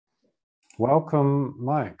Welcome,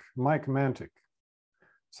 Mike Mantic.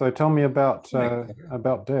 So tell me Okay.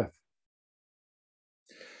 about death.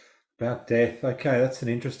 About death. Okay, that's an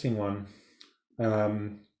interesting one.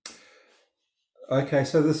 Um, okay,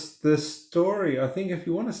 so the story. I think if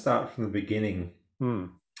you want to start from the beginning. Hmm.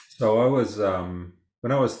 So I was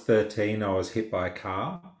when I was 13, I was hit by a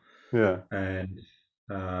car, Yeah. and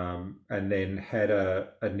then had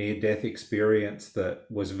a near death experience that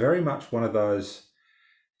was very much one of those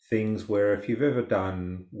things where if you've ever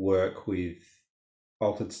done work with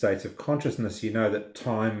altered states of consciousness, you know that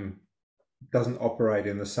time doesn't operate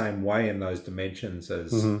in the same way in those dimensions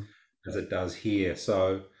Hmm. as it does here.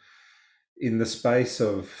 So in the space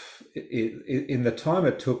of in the time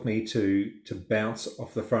it took me to bounce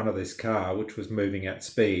off the front of this car, which was moving at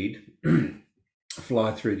speed,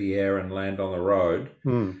 fly through the air and land on the road,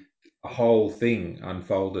 Hmm. a whole thing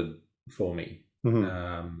unfolded for me. Hmm.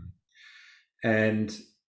 Um, and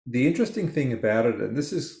the interesting thing about it, and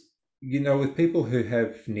this is, with people who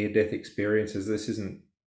have near death experiences, this isn't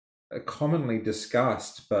commonly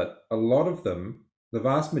discussed, but a lot of them, the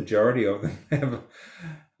vast majority of them,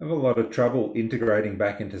 have a lot of trouble integrating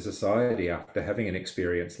back into society after having an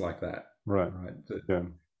experience like that. Right. Right, Yeah.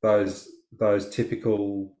 those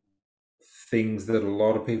typical things that a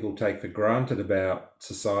lot of people take for granted about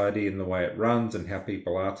society and the way it runs and how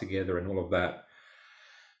people are together and all of that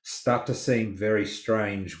start to seem very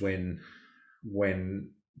strange when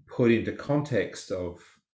put into context of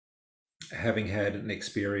having had an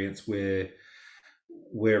experience where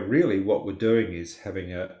really what we're doing is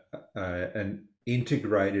having an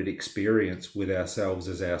integrated experience with ourselves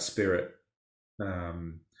as our spirit.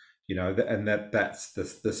 Um, and that's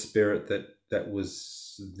the spirit that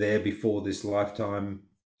was there before this lifetime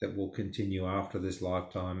that will continue after this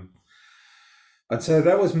lifetime. And so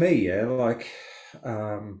that was me, yeah, like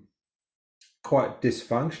um, quite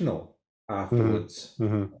dysfunctional Hmm. afterwards,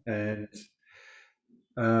 Hmm. and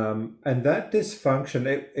and that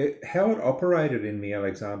dysfunction, how it operated in me,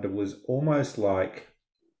 Alexander, was almost like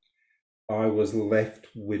I was left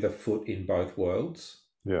with a foot in both worlds,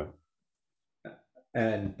 Yeah.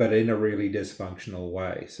 and but in a really dysfunctional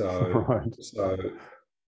way. So, Right. so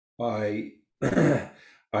I,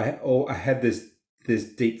 I had this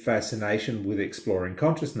deep fascination with exploring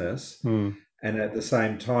consciousness, Hmm. and at the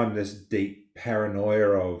same time, this deep paranoia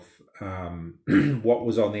of what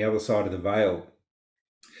was on the other side of the veil,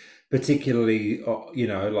 particularly,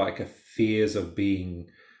 like a fears of being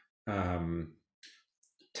um,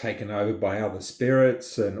 taken over by other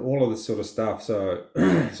spirits and all of this sort of stuff. So,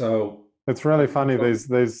 so It's really funny.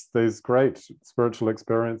 These great spiritual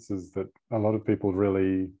experiences that a lot of people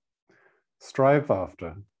really strive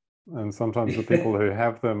after, and sometimes the people who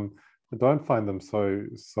have them don't find them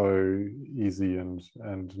so easy and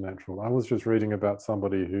natural. I was just reading about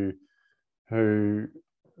somebody who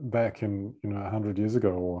back in 100 years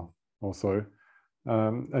ago or so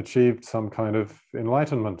achieved some kind of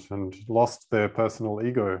enlightenment and lost their personal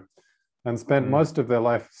ego and spent mm, most of their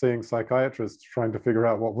life seeing psychiatrists trying to figure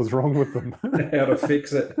out what was wrong with them. how to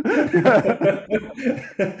fix it?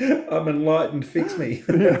 I'm enlightened. Fix me.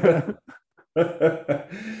 Yeah.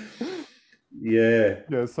 Yeah, Yeah,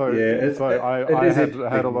 yeah. so It I is had a interesting.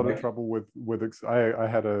 lot of Like, trouble I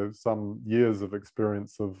had some years of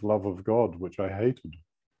experience of love of God, which I hated.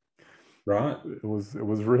 right? It was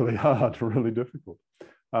really hard, really difficult.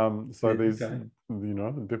 So Yeah, these okay.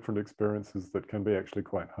 different experiences that can be actually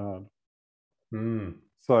quite hard. Mm.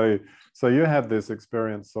 So so you had this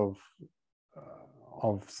experience of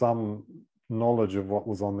some knowledge of what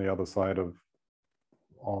was on the other side of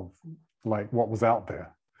like what was out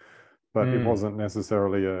there, but it Mm. wasn't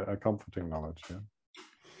necessarily a comforting knowledge. Yeah.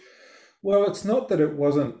 Well, it's not that it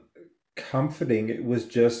wasn't comforting. It was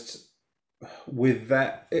just with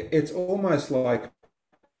that. It's almost like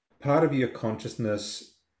part of your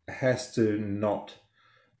consciousness has to not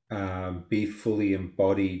be fully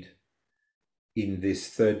embodied in this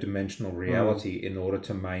third dimensional Mm. reality in order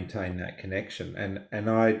to maintain that connection. And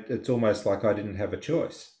it's almost like I didn't have a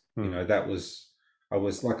choice. Mm. That was I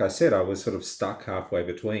was like I said, I was sort of stuck halfway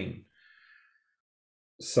between.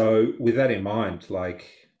 So with that in mind, like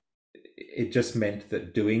it just meant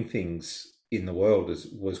that doing things in the world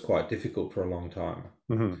was quite difficult for a long time.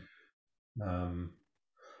 Mm. Um,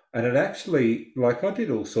 and it actually, like, I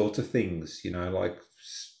did all sorts of things, like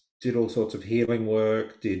did all sorts of healing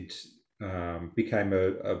work, did became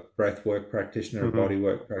a breath work practitioner, a Mm. body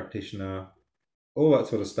work practitioner, all that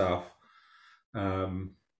sort of stuff.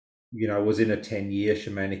 Um, was in a 10-year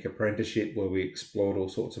shamanic apprenticeship where we explored all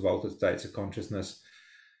sorts of altered states of consciousness.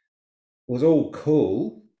 Was all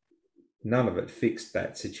cool. None of it fixed that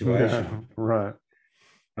Yeah. situation. Right.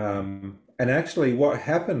 And actually, what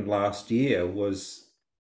happened last year was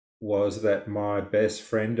that my best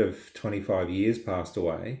friend of 25 years passed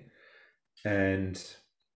away, and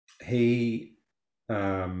he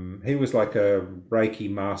he was like a Reiki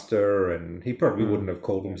master, and he probably wouldn't Mm. have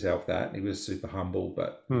called himself that. He was super humble,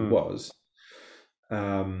 but he Mm. was.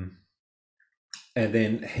 Um, and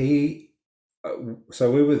then so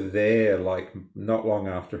we were there like not long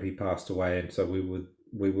after he passed away, and so we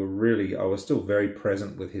were really. I was still very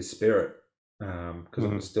present with his spirit because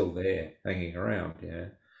it was Mm. still there, hanging around. Yeah,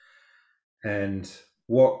 and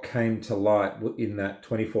what came to light in that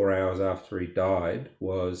 24 hours after he died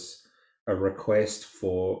was a request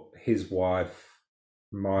for his wife,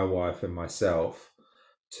 my wife, and myself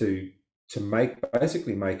to make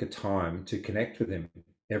a time to connect with him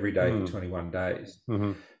every day for Mm. 21 days.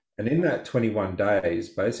 Mm. And in that 21 days,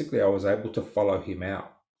 basically I was able to follow him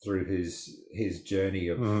out through his journey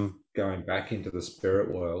of Mm. going back into the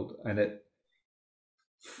spirit world, and a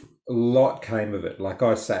lot came of it. Like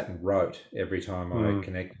I sat and wrote every time I Mm.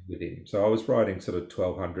 connected with him. So I was writing sort of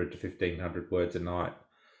 1,200 to 1,500 words a night,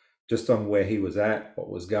 just on where he was at, what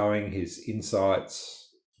was going, his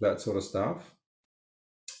insights, that sort of stuff.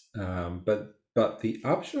 But the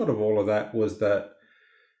upshot of all of that was that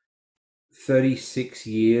 36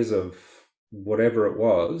 years of whatever it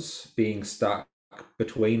was being stuck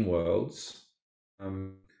between worlds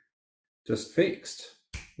um, just fixed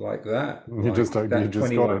like that. Like You that just got it.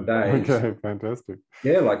 21 days. Okay, fantastic.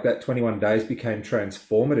 Yeah, like that 21 days became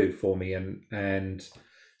transformative for me, and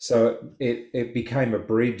so it became a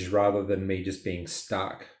bridge rather than me just being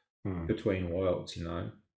stuck Mm. between worlds,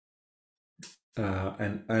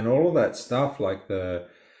 and all of that stuff, like the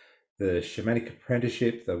shamanic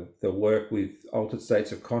apprenticeship, the work with altered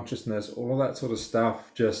states of consciousness, all of that sort of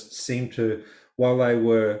stuff just seemed to, while they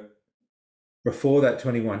were before that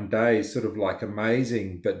 21 days, sort of like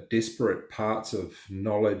amazing but disparate parts of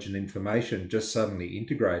knowledge and information just suddenly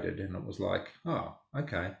integrated. And it was like, oh,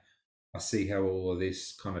 okay, I see how all of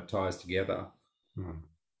this kind of ties together. Mm.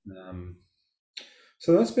 Um,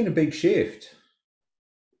 so that's been a big shift.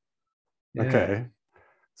 Yeah. Okay.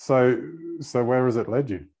 So so where has it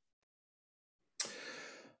led you?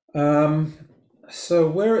 Um, so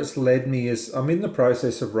where it's led me is I'm in the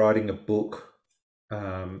process of writing a book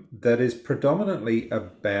that is predominantly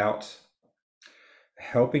about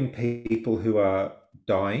helping people who are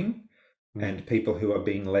dying Mm. and people who are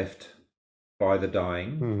being left by the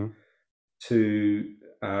dying Mm.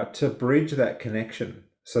 to bridge that connection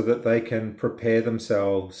so that they can prepare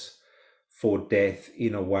themselves for death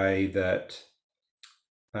in a way that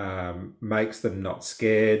makes them not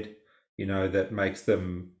scared, that makes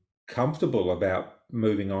them comfortable about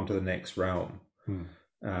moving on to the next realm. Mm.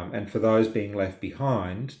 And for those being left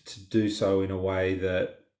behind, to do so in a way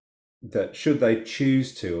that should they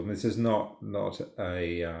choose to, and this is not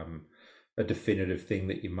a definitive thing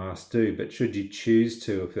that you must do, but should you choose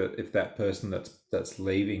to, if that person that's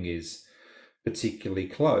leaving is particularly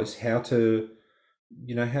close, how to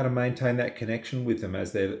maintain that connection with them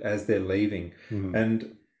as they're leaving, Mm.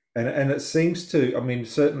 and and it seems to, I mean,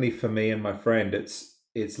 certainly for me and my friend, it's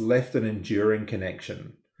left an enduring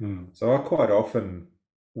connection. Mm. So I quite often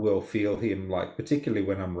will feel him, like particularly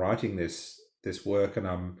when I'm writing this work, and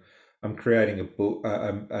I'm creating a book,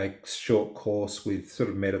 a short course with sort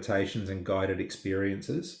of meditations and guided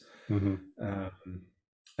experiences. Mm. Um,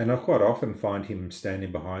 and I quite often find him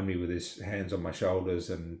standing behind me with his hands on my shoulders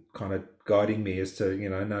and kind of guiding me as to,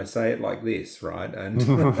 no, say it like this, right? And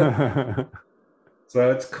so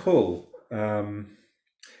it's cool.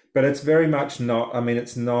 But it's very much not, I mean,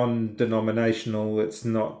 it's non-denominational, it's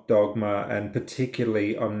not dogma, and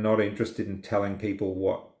particularly I'm not interested in telling people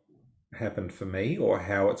what happened for me or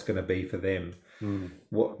how it's going to be for them. Mm.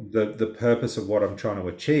 What the purpose of what I'm trying to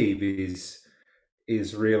achieve is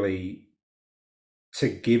really to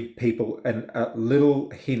give people little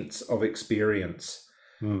hints of experience,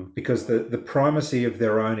 Mm. because the primacy of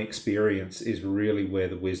their own experience is really where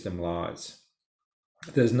the wisdom lies.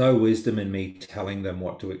 There's no wisdom in me telling them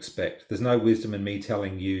what to expect. There's no wisdom in me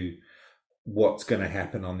telling you what's going to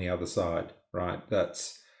happen on the other side, right?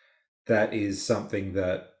 That is something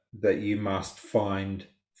that you must find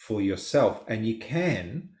for yourself, and you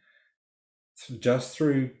can just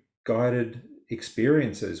through guided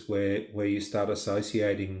experiences where you start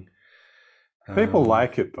associating People um,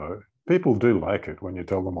 like it though. People do like it when you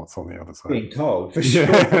tell them what's on the other side. being told, for sure.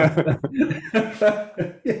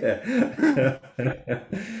 Yeah. Yeah.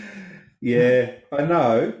 Yeah, I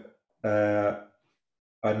know. Uh,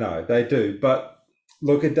 I know they do, but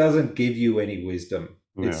look, it doesn't give you any wisdom.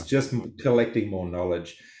 Yeah. It's just collecting more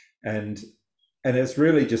knowledge, and and it's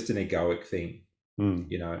really just an egoic thing. Mm.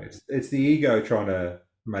 You know, it's the ego trying to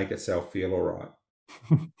make itself feel all right.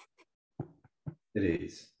 It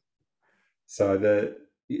is. So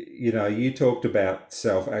you know, you talked about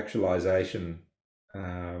self-actualization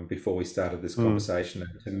before we started this Mm. conversation,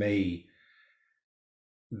 and to me,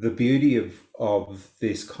 the beauty of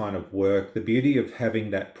this kind of work, the beauty of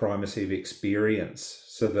having that primacy of experience,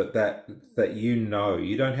 so that you know,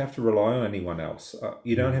 you don't have to rely on anyone else.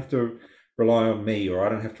 You don't Mm. have to rely on me, or I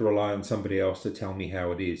don't have to rely on somebody else to tell me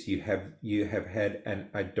how it is. You have had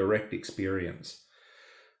a direct experience,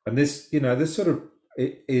 and this, you know, this sort of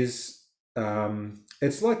is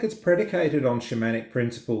it's like it's predicated on shamanic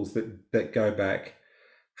principles that go back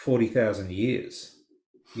 40,000 years.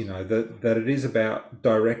 You know, that it is about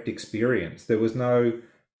direct experience. There was no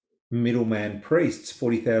middleman priests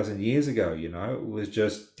 40,000 years ago. You know, it was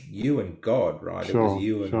just you and God, right? It was Sure,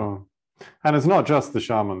 you and sure. And it's not just the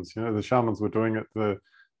shamans. You know, the shamans were doing it. The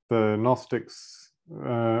Gnostics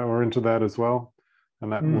were into that as well,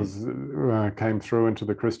 and that mm, was came through into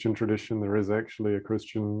the Christian tradition. There is actually a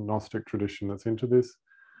Christian Gnostic tradition that's into this.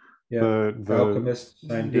 yeah, The alchemist,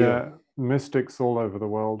 same deal. Yeah, mystics all over the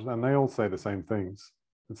world, and they all say the same things.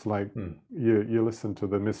 It's like Mm, you listen to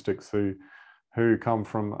the mystics who come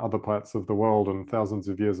from other parts of the world and thousands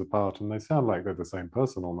of years apart, and they sound like they're the same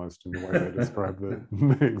person almost in the way they describe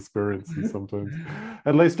the experiences sometimes,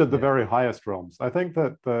 at least at the yeah, very highest realms. I think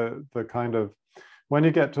that the kind of when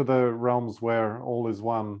you get to the realms where all is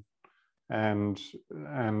one, and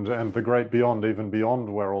and the great beyond, even beyond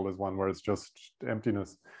where all is one, where it's just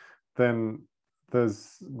emptiness, then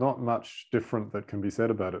there's not much different that can be said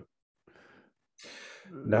about it.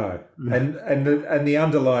 no, and the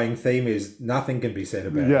underlying theme is nothing can be said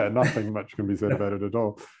about Yeah, it. nothing much can be said about it at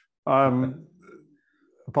all. Um,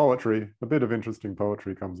 Poetry, a bit of interesting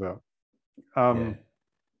poetry comes out. Yeah. Um,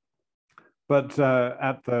 but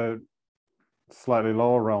at the slightly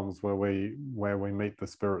lower realms where we meet the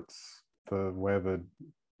spirits, where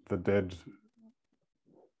the dead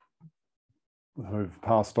who've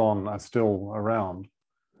passed on are still around,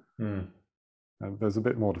 Mm. there's a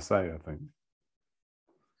bit more to say, I think.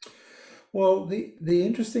 Well, the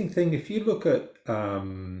interesting thing, if you look at,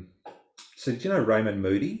 so do you know Raymond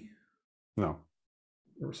Moody? No.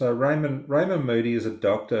 So Raymond Moody is a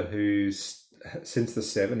doctor who's since the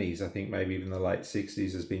 70s, I think maybe even the late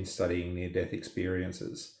 60s, has been studying near-death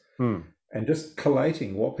experiences Hmm. and just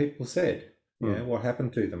collating what people said, Hmm. what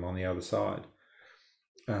happened to them on the other side.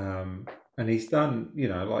 Um, and he's done,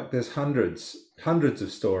 like there's hundreds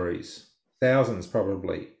of stories, thousands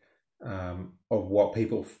probably, of what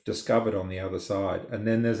people discovered on the other side. And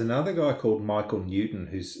then there's another guy called Michael Newton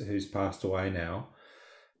who's passed away now.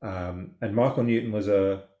 And Michael Newton was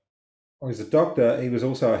a doctor. He was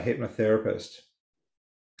also a hypnotherapist.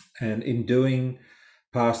 And in doing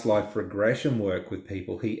past life regression work with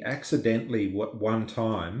people, he accidentally one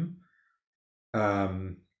time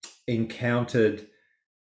um, encountered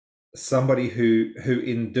somebody who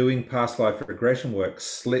in doing past life regression work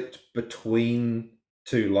slipped between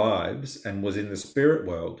two lives and was in the spirit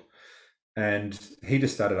world, and he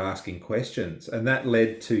just started asking questions, and that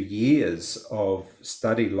led to years of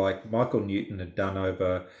study. Like Michael Newton had done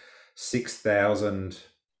over 6,000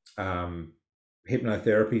 um,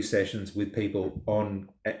 hypnotherapy sessions with people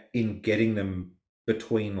in getting them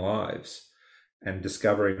between lives and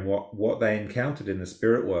discovering what they encountered in the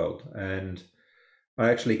spirit world. And I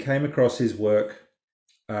actually came across his work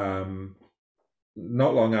um,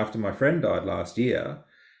 not long after my friend died last year,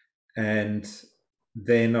 and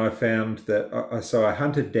then I found that so I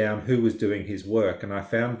hunted down who was doing his work, and I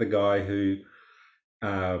found the guy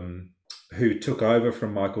um, who took over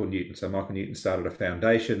from Michael Newton. So Michael Newton started a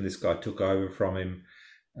foundation. This guy took over from him,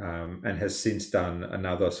 and has since done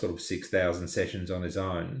another sort of 6,000 sessions on his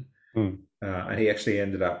own. Hmm. And he actually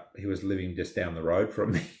he was living just down the road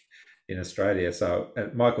from me in Australia. So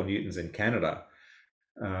Michael Newton's in Canada.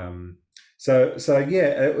 Um, so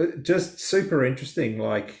yeah, just super interesting.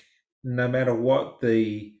 Like no matter what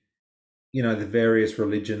the various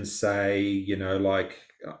religions say, like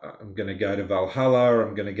I'm going to go to Valhalla, or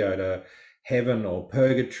I'm going to go to heaven or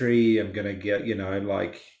purgatory. I'm going to get,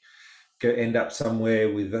 like end up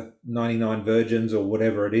somewhere with 99 virgins or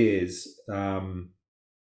whatever it is.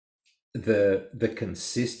 The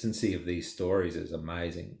consistency of these stories is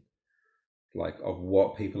amazing, like of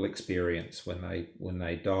what people experience when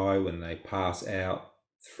they die, when they pass out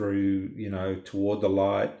through, toward the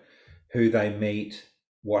light, who they meet,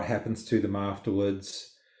 what happens to them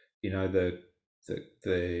afterwards, the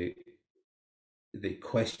the the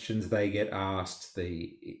questions they get asked,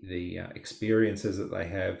 the experiences that they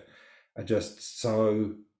have are just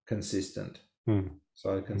so consistent. Hmm.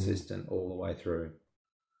 so consistent all the way through.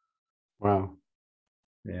 Wow.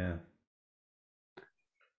 Yeah.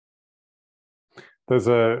 There's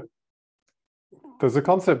a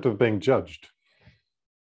concept of being judged.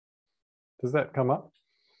 Does that come up?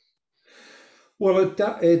 Well, it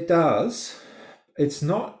does. It's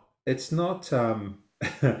not. It's not.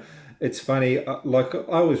 It's funny. Like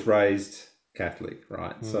I was raised Catholic,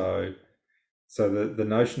 right? Mm. So the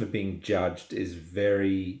notion of being judged is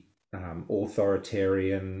very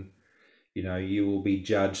authoritarian. You know, you will be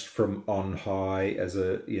judged from on high as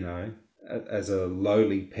as a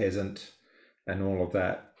lowly peasant, and all of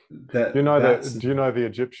that. That's Do you know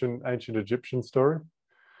the ancient Egyptian story?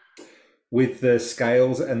 with the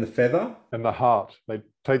scales and the feather. And the heart. They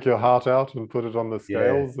take your heart out and put it on the Yeah,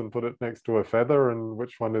 scales and put it next to a feather, and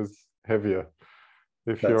which one is heavier?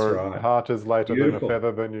 If that's your right. heart is lighter than a Beautiful.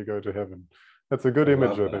 feather, then you go to heaven. That's a good I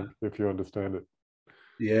image, love I that. think, if you understand it.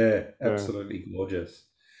 Yeah, Yeah. absolutely gorgeous.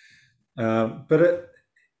 But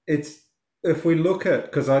it's if we look at,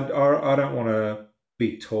 because I don't want to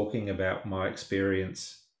be talking about my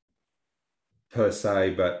experience per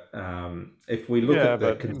se, but if we look Yeah, at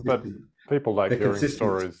but people like the hearing consistent,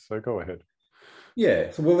 stories, so go ahead.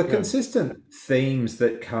 yeah, so, well, the Yeah. consistent themes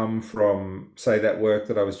that come from, say, that work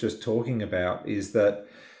that I was just talking about is that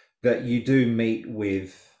you do meet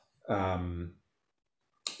with,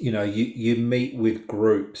 you meet with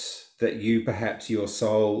groups that you perhaps your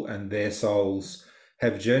soul and their souls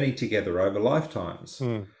have journeyed together over lifetimes,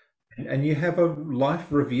 Mm. and you have a life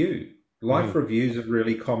review. Life Mm. review is a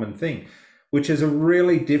really common thing, which is a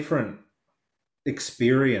really different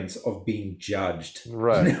experience of being judged. You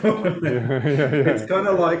Right. know what I mean? Yeah, yeah, It's yeah. kind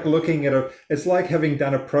of like looking at it's like having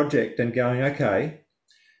done a project and going, okay,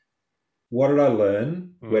 what did I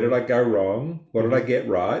learn? Where did Mm. I go wrong? What did I Mm-hmm. get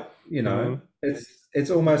right? You know, Mm-hmm. it's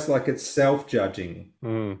almost like it's self-judging,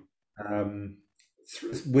 Mm. um,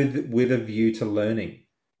 with a view to learning.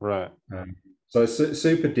 Right. Um, so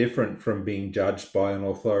super different from being judged by an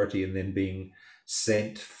authority and then being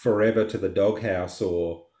sent forever to the doghouse,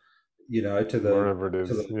 or Wherever it to is.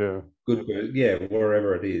 the Yeah. yeah,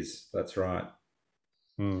 wherever it is. That's right.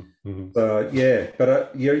 Mm. Mm-hmm. So yeah,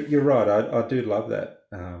 but you're right. I do love that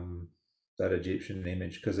that Egyptian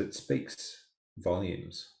image because it speaks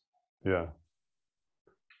volumes. Yeah.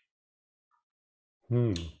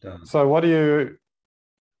 Hmm. Does. So, are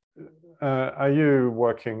you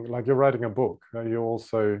working, like you're writing a book? Are you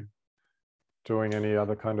also doing any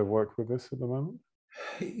other kind of work with this at the moment?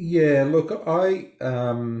 Yeah, look, I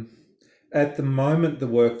at the moment the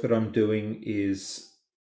work that I'm doing is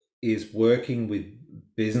working with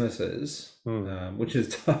businesses, Hmm. which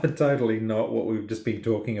is totally not what we've just been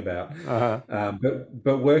talking about. Uh-huh.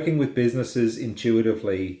 But working with businesses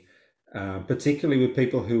intuitively, particularly with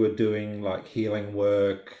people who are doing like healing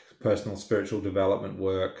work, personal spiritual development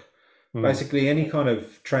work, Hmm. basically any kind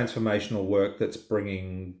of transformational work that's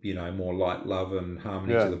bringing more light, love, and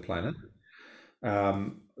harmony to Yeah. the planet.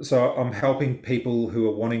 So I'm helping people who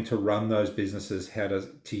are wanting to run those businesses how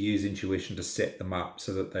to use intuition to set them up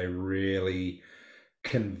so that they really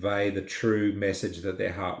convey the true message that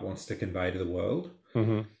their heart wants to convey to the world,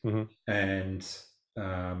 Mm-hmm. Mm-hmm. and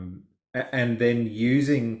and then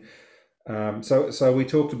using so we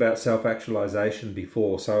talked about self-actualization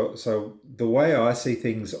before. So the way I see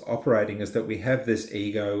things operating is that we have this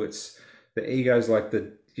ego. The ego is like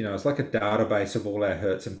it's like a database of all our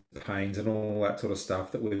hurts and pains and all that sort of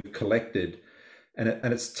stuff that we've collected, and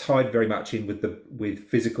it's tied very much in with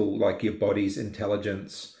physical, like your body's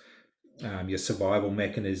intelligence, your survival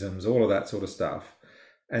mechanisms, all of that sort of stuff,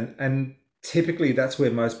 and typically that's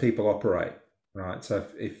where most people operate, right? So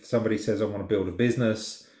if somebody says I want to build a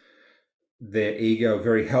business, their ego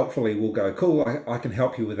very helpfully will go, cool, I can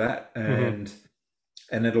help you with that, Mm-hmm.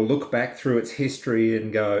 and it'll look back through its history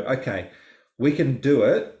and go, okay, we can do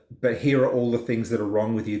it, but here are all the things that are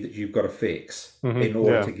wrong with you that you've got to fix in Mm-hmm.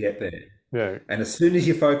 order Yeah. to get there. Yeah. And as soon as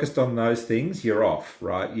you're focused on those things, you're off,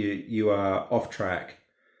 right? You are off track,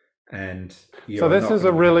 and you So are this not is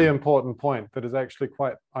going a to be really able. important point that is actually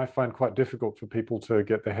I find quite difficult for people to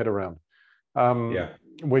get their head around. Um, Yeah.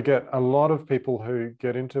 we get a lot of people who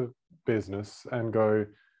get into business and go,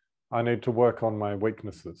 I need to work on my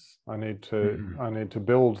weaknesses. Mhm. I need to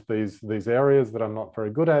build these areas that I'm not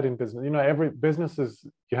very good at in business. Every business is,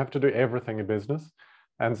 you have to do everything in business,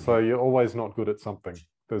 and so Yeah. you're always not good at something.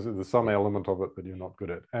 There's some Yeah. element of it that you're not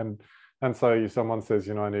good at, and so someone says,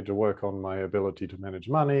 I need to work on my ability to manage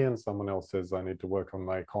money, and someone else says I need to work on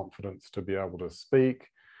my confidence to be able to speak,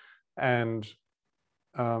 and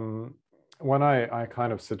um, when I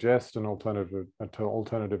kind of suggest an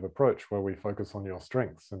alternative approach where we focus on your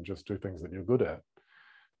strengths and just do things that you're good at,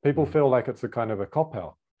 people Mm. feel like it's a kind of a cop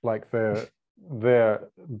out, like but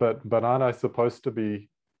aren't I supposed to be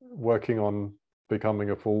working on becoming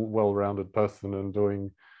a full, well-rounded person and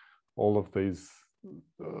doing all of these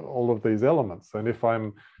elements? And if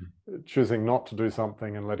I'm choosing not to do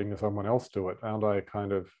something and letting someone else do it, aren't I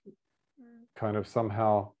kind of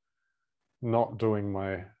somehow not doing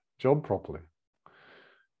my job properly?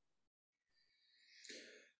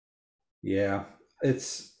 Yeah,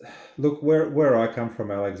 it's look where I come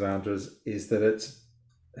from, Alexandra's, is that it's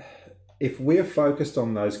if we're focused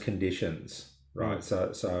on those conditions, right?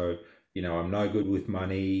 Mm, So I'm no good with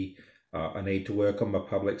money. I need to work on my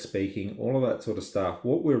public speaking, all of that sort of stuff.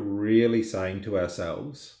 What we're really saying to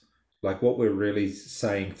ourselves, like what we're really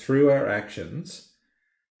saying through our actions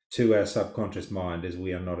to our subconscious mind, is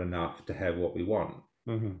we are not enough to have what we want.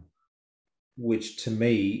 mm-hmm, Which to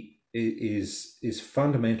me is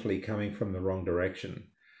fundamentally coming from the wrong direction.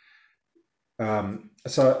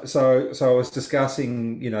 So I was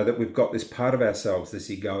discussing, that we've got this part of ourselves, this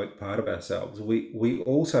egoic part of ourselves. We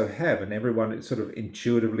also have, and everyone sort of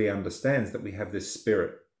intuitively understands that we have this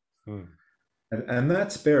spirit, mm, and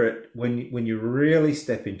that spirit, when you really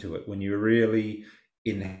step into it, when you really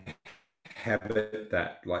inhabit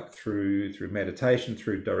that, like through meditation,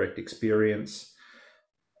 through direct experience,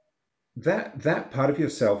 that part of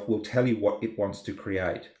yourself will tell you what it wants to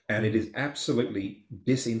create, and it mm-hmm, is absolutely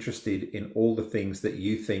disinterested in all the things that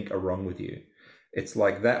you think are wrong with you. It's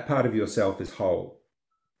like that part of yourself is whole,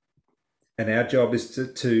 and our job is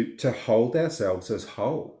to hold ourselves as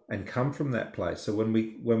whole and come from that place. So when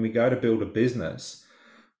we go to build a business,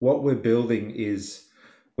 what we're building is,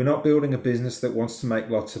 we're not building a business that wants to make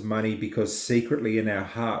lots of money because secretly in our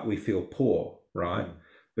heart we feel poor, right? mm,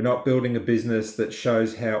 We're not building a business that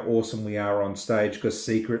shows how awesome we are on stage because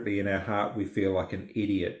secretly in our heart we feel like an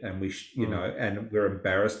idiot, and mm, and we're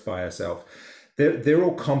embarrassed by ourselves. They're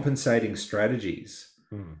all compensating strategies,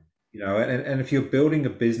 mm, and if you're building a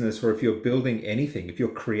business, or if you're building anything, if you're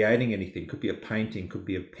creating anything, could be a painting, could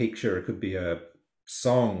be a picture, it could be a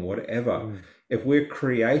song, whatever. mm, If we're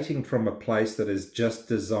creating from a place that is just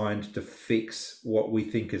designed to fix what we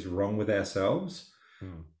think is wrong with ourselves,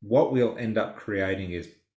 mm. what we'll end up creating is,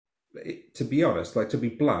 to be honest, like, to be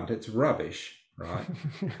blunt, it's rubbish, right?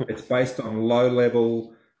 It's based on low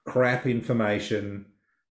level crap information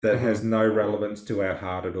that has Mhm, no relevance to our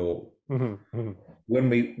heart at all. mhm, mhm, When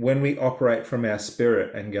we operate from our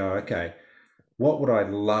spirit and go, okay, what would I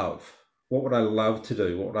love? What would I love to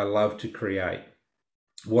do? What would I love to create?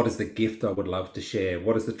 What is the gift I would love to share?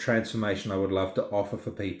 What is the transformation I would love to offer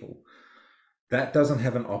for people? That doesn't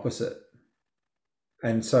have an opposite.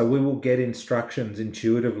 And so we will get instructions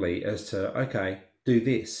intuitively as to, okay, do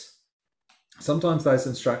this. Sometimes those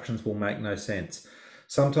instructions will make no sense.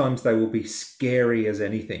 Sometimes they will be scary as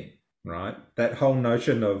anything, right? That whole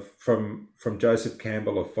notion of, from Joseph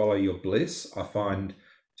Campbell, of follow your bliss, I mhm. find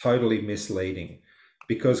totally misleading,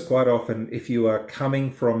 because quite often, if you are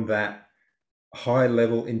coming from that high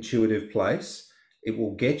level intuitive place, it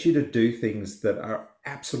will get you to do things that are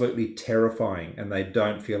absolutely terrifying, and they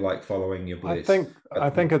don't feel like following your I bliss, think but I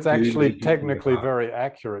they think it's do actually lead you to your technically heart. very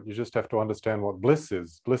accurate. You just have to understand what bliss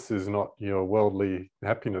is. Bliss is not your worldly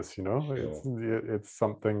happiness, Sure. It's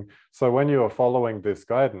something. So when you are following this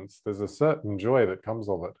guidance, there's a certain joy that comes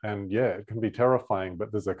of it. And yeah, it can be terrifying,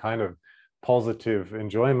 but there's a kind of positive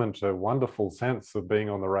enjoyment, a wonderful sense of being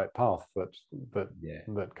on the right path that Yeah.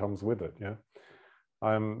 that comes with it. Yeah.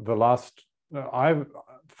 I'm the last I've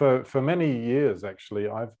for many years actually,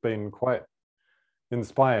 I've been quite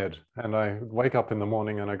inspired, and I wake up in the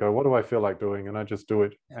morning and I go, what do I feel like doing? And I just do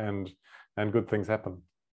it, and good things happen.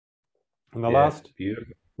 In the Yeah.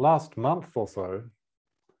 Beautiful. last month or so,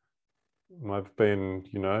 I've been,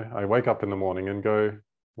 I wake up in the morning and go,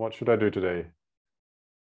 what should I do today?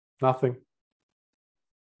 Nothing.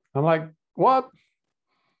 I'm like, what?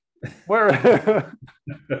 Where?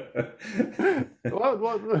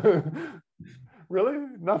 What? Really?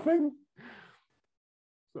 Nothing?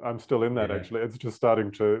 I'm still in that Yeah. actually. It's just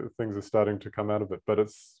things are starting to come out of it, but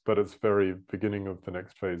it's very beginning of the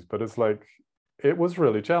next phase. But it's like, it was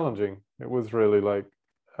really challenging. It was really like,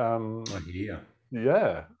 I hear.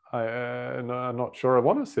 yeah, I'm not sure I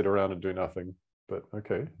want to sit around and do nothing, but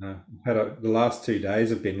okay. No, the last 2 days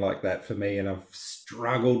have been like that for me, and I've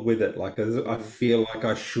struggled with it. Like, I Mm, feel like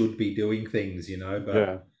I should be doing things, but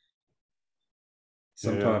yeah,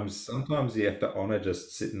 yeah, sometimes you have to honor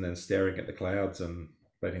just sitting there staring at the clouds and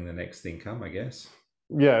letting the next thing come, I guess.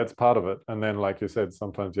 yeah. It's part of it. And then, like you said,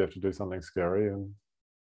 sometimes you have to do something scary, and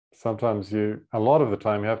sometimes a lot of the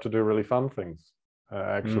time, you have to do really fun things.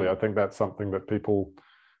 Actually, I Mm. think that's something that people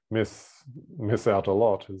miss miss out a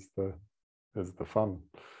lot, is is the fun.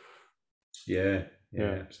 Yeah, Yeah.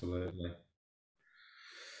 yeah, absolutely.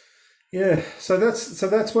 Yeah, so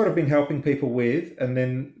that's what I've been helping people with, and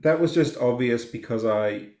then that was just obvious because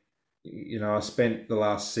I spent the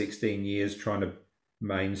last 16 years trying to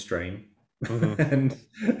mainstream Hmm. and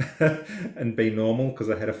and be normal because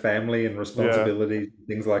I had a family and Yeah. responsibilities and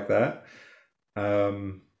things like that.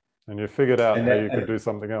 Um, And you figured out and how that, you could do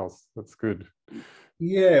something else. That's good.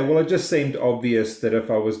 yeah, well, it just seemed obvious that if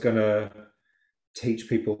I was going to teach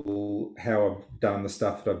people how I've done the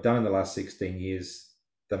stuff that I've done in the last 16 years,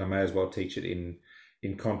 then I may as well teach it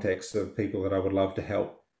in context of people that I would love to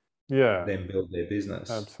help Yeah, them build their business.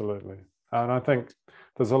 absolutely. And I think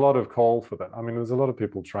there's a lot of call for that. I mean, there's a lot of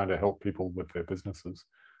people trying to help people with their businesses,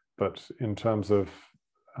 but in terms of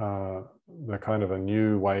the kind of a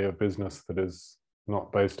new way of business that is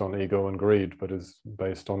not based on ego and greed, but is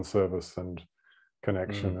based on service and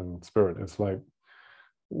connection Mm. and spirit, it's like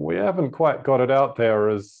we haven't quite got it out there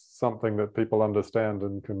as something that people understand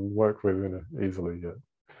and can work with easily yet.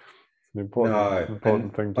 It's an No, important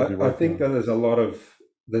and thing to be I working think that on.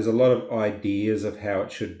 there's a lot of ideas of how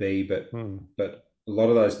it should be, Hmm. but a lot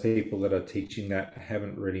of those people that are teaching that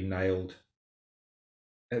haven't really nailed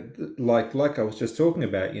like I was just talking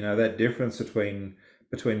about, that difference between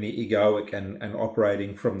the egoic and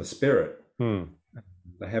operating from the spirit. Hmm.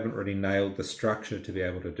 They haven't really nailed the structure to be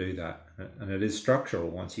able to do that, and it is structural.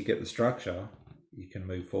 Once you get the structure, you can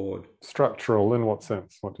move forward. Structural in what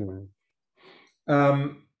sense? What do you mean?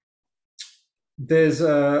 Um, there's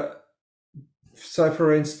a so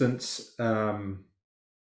for instance,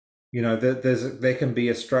 there can be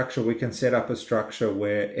a structure. We can set up a structure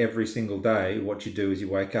where every single day, what you do is you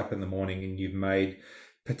wake up in the morning and you've made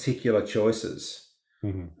particular choices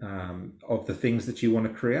Hmm. of the things that you want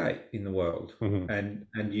to create in the world, Hmm.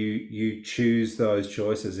 and you choose those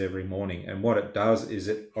choices every morning. And what it does is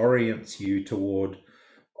it orients you toward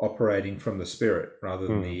operating from the spirit rather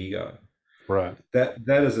than the Hmm. ego. Right.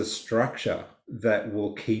 That is a structure that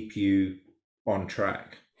will keep you on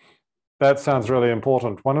track. That sounds really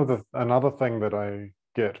important. Another thing that I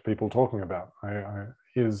get people talking about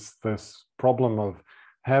is this problem of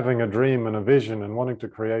having a dream and a vision and wanting to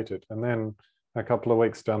create it, and then a couple of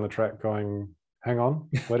weeks down the track going, hang on,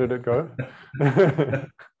 where did it go?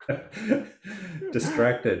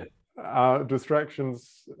 Distracted.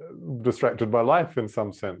 Distractions, distracted by life in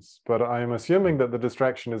some sense, but I'm assuming that the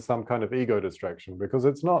distraction is some kind of ego distraction, because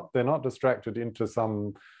they're not distracted into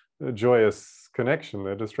some joyous connection.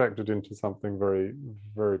 They're distracted into something very,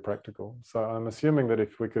 very practical. So I'm assuming that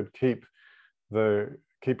if we could keep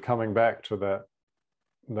coming back to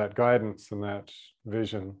that guidance and that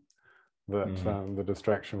vision, that Mm. the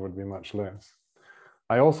distraction would be much less.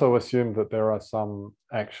 I also assume that there are some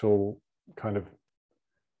actual kind of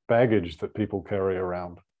baggage that people carry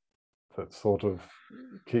around that sort of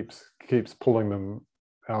keeps pulling them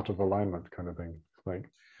out of alignment, kind of thing, like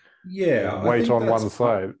Yeah, I weight think on that's one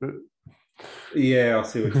side. yeah, I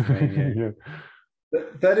see what you mean. Yeah. Yeah.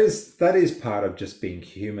 That is part of just being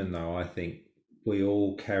human, though. I think we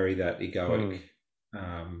all carry that egoic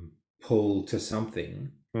Mm, pull to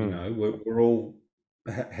something. mm, We're all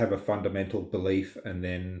have a fundamental belief, and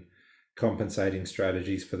then compensating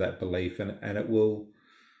strategies for that belief, and it will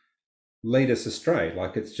lead us astray.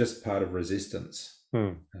 Like it's just part of resistance.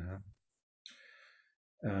 mm,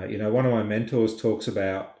 Uh, one of my mentors talks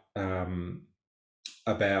about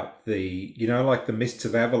like the mists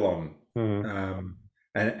of Avalon, mm, um,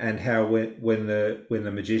 and how when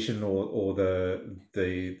the magician or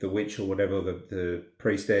the witch or whatever the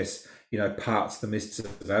priestess parts the mists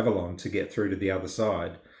of Avalon to get through to the other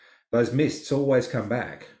side, those mists always come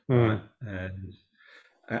back, right? mm,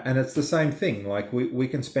 And it's the same thing. Like we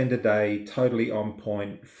can spend a day totally on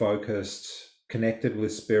point, focused, connected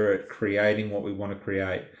with spirit, creating what we want to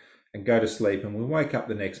create, and go to sleep. And we wake up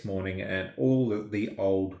the next morning, and all the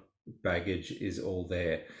old baggage is all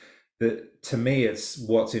there. To me, it's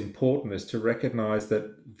what's important is to recognize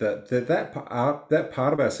that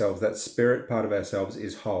part of ourselves, that spirit part of ourselves,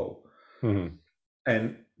 is whole. mm,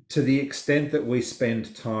 And to the extent that we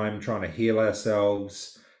spend time trying to heal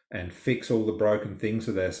ourselves and fix all the broken things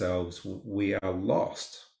with ourselves, we are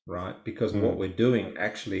lost, right? Because what mm, we're doing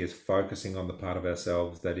actually is focusing on the part of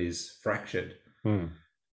ourselves that is fractured. mm,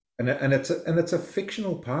 And it's a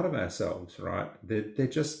fictional part of ourselves, right? They're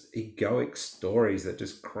just egoic stories that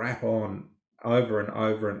just crap on over and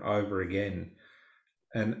over and over again.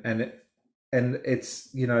 And it's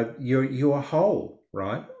you're whole,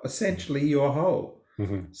 right? Essentially you're whole.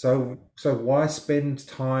 mm. So why spend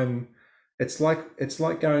time? It's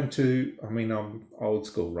like going to, I mean, I'm old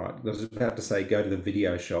school, right? I was about to say go to the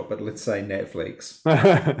video shop, but let's say Netflix.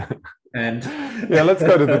 And Yeah, let's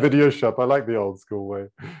go to the video shop. I like the old school way.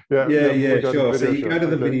 Yeah, yeah, yeah, we yeah, go to the sure. So video you go shop. to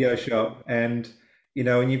the Okay. video shop, and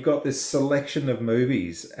and you've got this selection of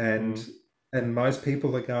movies, Mm, and most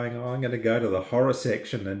people are going, "Oh, I'm going to go to the horror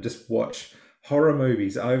section and just watch horror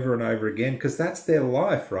movies over and over again," because that's their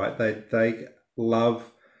life, right? They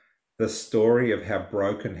love the story of how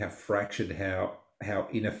broken, how fractured, how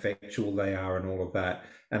ineffectual they are, and all of that,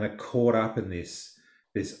 and are caught up in this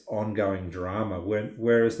ongoing drama.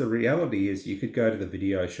 Whereas the reality is, you could go to the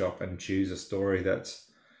video shop and choose a story that's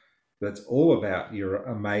all about your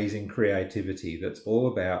amazing creativity. That's all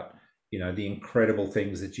about the incredible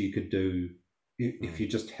things that you could do if mm, you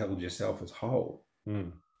just held yourself as whole.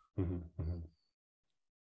 mm, mhm, mhm.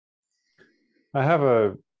 I have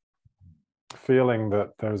a feeling that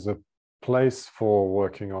there's a place for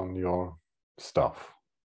working on your stuff.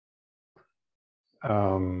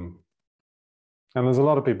 Um, and there's a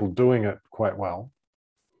lot of people doing it quite well.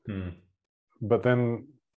 Hmm. But then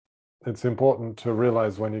it's important to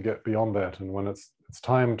realize when you get beyond that and when it's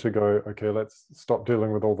time to go, okay, let's stop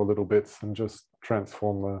dealing with all the little bits and just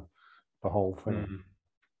transform the whole thing. Hmm.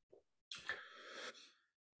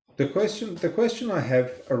 The question I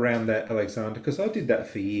have around that, Alexander, because I did that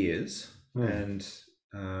for years, Mm. and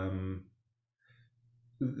um,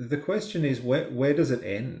 the question is, where does it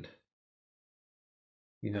end?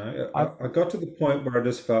 I I got to the point where I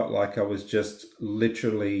just felt like I was just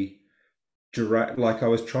literally like I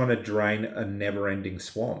was trying to drain a never-ending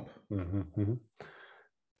swamp. mhm, mhm.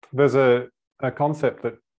 There's a concept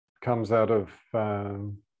that comes out of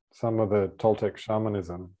some of the Toltec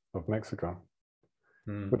shamanism of Mexico,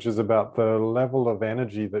 Mm, which is about the level of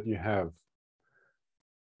energy that you have.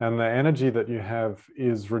 And the energy that you have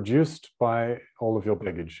is reduced by all of your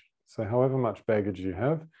baggage. So, however much baggage you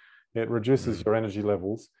have, it reduces mm, your energy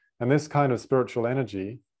levels. And this kind of spiritual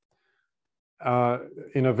energy,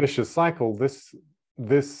 in a vicious cycle,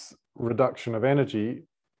 this reduction of energy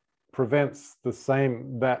prevents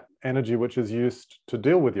that energy which is used to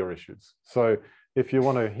deal with your issues. So, if you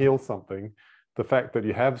want to heal something, the fact that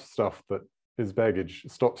you have stuff that is baggage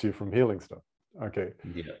stops you from healing stuff. Okay,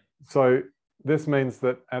 yeah. so this means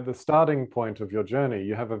that at the starting point of your journey,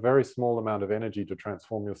 you have a very small amount of energy to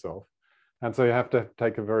transform yourself. And so you have to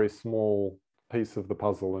take a very small piece of the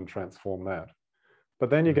puzzle and transform that. But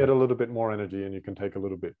then you get Mm, a little bit more energy and you can take a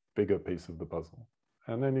little bit bigger piece of the puzzle.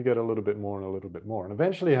 And then you get a little bit more and a little bit more. And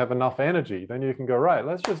eventually you have enough energy, then you can go, right,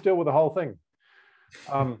 let's just deal with the whole thing.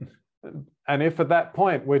 Um, and if at that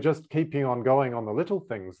point we're just keeping on going on the little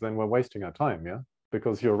things, then we're wasting our time, yeah?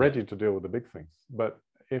 Because you're yeah. ready to deal with the big things. But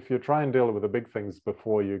if you try and deal with the big things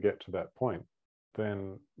before you get to that point,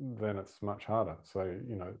 then it's much harder. So,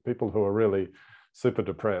 people who are really super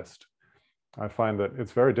depressed, I find that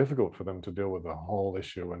it's very difficult for them to deal with the whole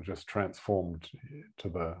issue and just transform to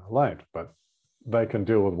the light. But they can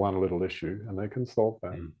deal with one little issue and they can solve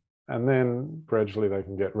that. Mm, And then gradually they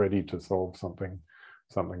can get ready to solve something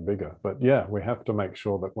bigger. But yeah, we have to make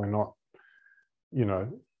sure that you know,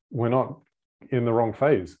 we're not in the wrong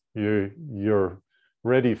phase. You're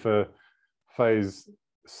ready for phase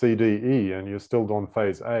C, D, E, and you're still on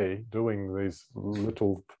phase A doing these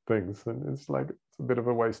little things. And it's like it's a bit of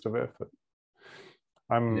a waste of effort.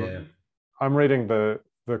 yeah. I'm reading the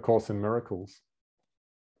Course in Miracles,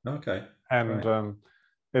 Okay. and Great.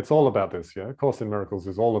 it's all about this. Yeah, Course in Miracles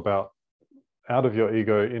is all about out of your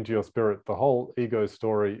ego into your spirit. The whole ego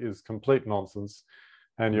story is complete nonsense,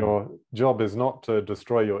 and Mm, your job is not to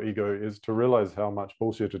destroy your ego, is to realize how much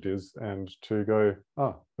bullshit it is, and to go,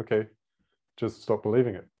 oh, okay, just stop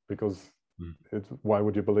believing it, because mm, why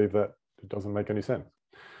would you believe that? It doesn't make any sense.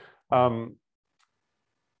 mm, Um,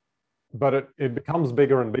 but it becomes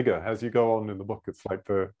bigger and bigger as you go on in the book. It's like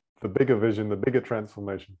the bigger vision, the bigger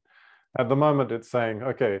transformation. At the moment, it's saying,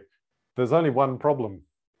 okay, there's only one problem.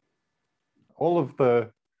 All of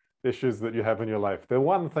the issues that you have in your life, they're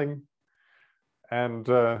one thing, and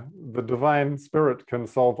the divine spirit can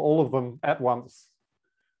solve all of them at once.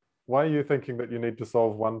 Why are you thinking that you need to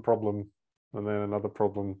solve one problem and then another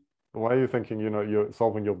problem? Why are you thinking, you're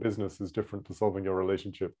solving your business is different to solving your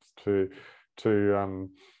relationships, to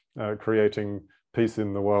creating peace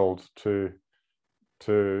in the world, to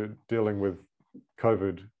dealing with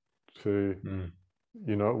COVID, to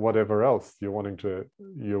mm. whatever else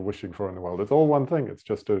you're wishing for in the world? It's all one thing. It's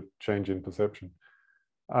just a change in perception.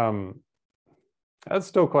 Um, that's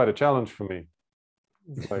still quite a challenge for me.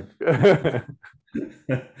 It's like,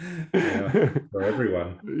 Yeah, for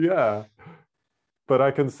everyone. yeah, but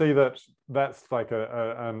I can see that that's like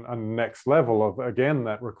a next level of, again,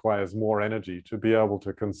 that requires more energy to be able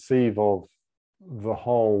to conceive of the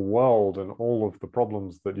whole world and all of the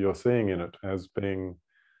problems that you're seeing in it as being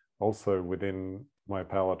also within my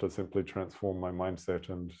power to simply transform my mindset,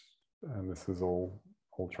 and this is all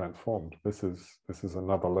transformed. This is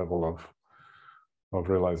another level of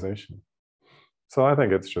realization. So I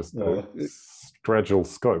think it's just the gradual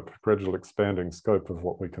expanding scope of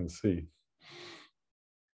what we can see.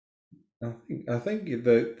 I think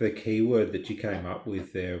the key word that you came up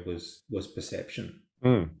with there was perception.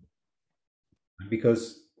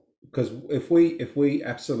 Because if we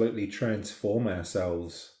absolutely transform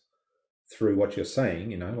ourselves through what you're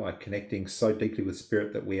saying, like connecting so deeply with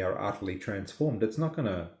spirit that we are utterly transformed, it's not going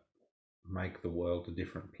to make the world a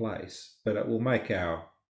different place, but it will make our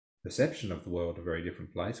perception of the world a very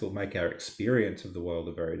different place. It will make our experience of the world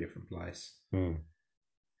a very different place.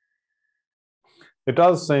 It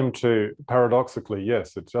does seem to, paradoxically,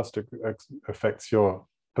 yes, it just affects your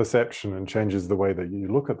perception and changes the way that you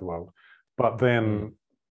look at the world. But then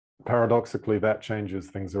paradoxically, that changes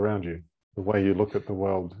things around you. The way you look at the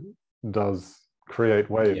world does create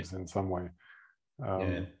waves in some way.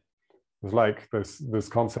 It's like this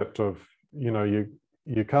concept of, you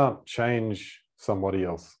can't change somebody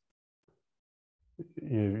else.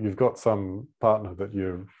 You've got some partner that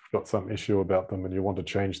you've got some issue about them and you want to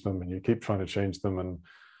change them, and you keep trying to change them and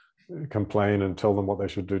complain and tell them what they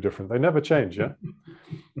should do different. They never change, yeah?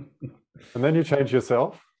 And then you change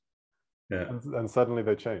yourself, and suddenly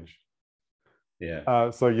they change.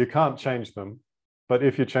 So you can't change them, but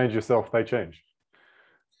if you change yourself, they change.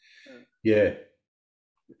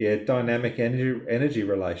 Dynamic energy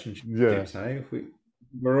relationships. Hey,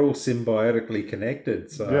 we're all symbiotically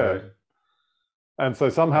connected. So and so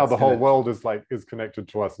somehow the whole world is connected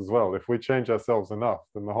to us as well. If we change ourselves enough,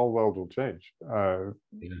 then the whole world will change.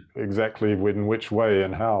 Exactly in which way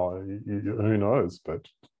and how, who knows? But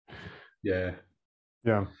yeah.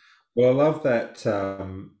 Well, I love that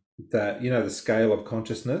the scale of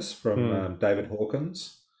consciousness from David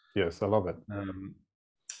Hawkins. Yes, I love it.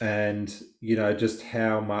 And just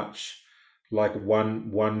how much, like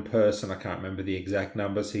one person, I can't remember the exact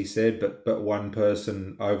numbers he said, but one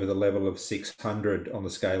person over the level of 600 on the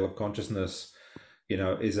scale of consciousness,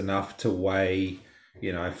 is enough to weigh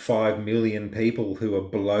 5 million people who are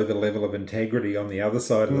below the level of integrity on the other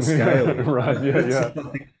side of the scale. Right.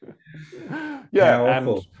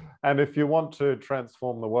 Powerful. And if you want to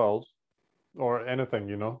transform the world or anything,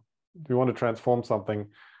 if you want to transform something,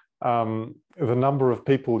 the number of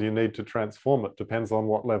people you need to transform it depends on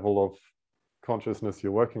what level of consciousness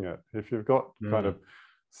you're working at. If you've got kind of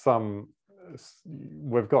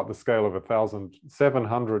we've got the scale of 1,000.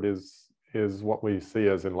 700 is what we see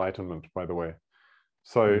as enlightenment, by the way.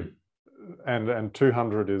 So and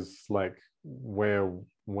 200 is like where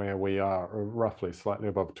we are, roughly slightly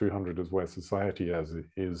above 200 is where society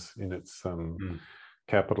is in its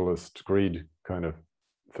capitalist greed kind of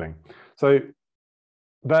thing. So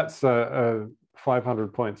that's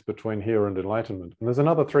 500 points between here and enlightenment, and there's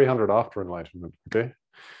another 300 after enlightenment. Okay,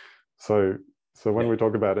 so when we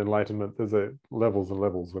talk about enlightenment, there's levels and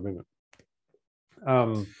levels within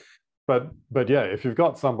it. But yeah, if you've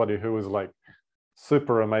got somebody who is like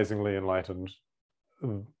super amazingly enlightened,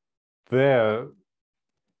 their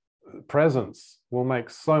presence will make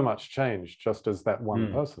so much change just as that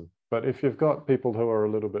one person. But if you've got people who are a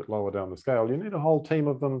little bit lower down the scale, you need a whole team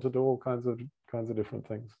of them to do all kinds of different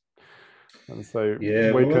things. And so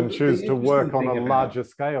we can choose to work on a larger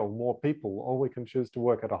scale, more people, or we can choose to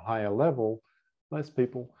work at a higher level, less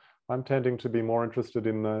people. I'm tending to be more interested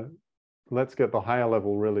in let's get the higher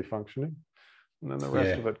level really functioning, and then the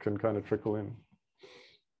rest of it can kind of trickle in.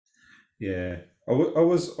 I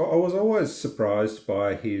was always surprised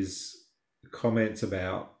by his comments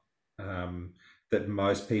about that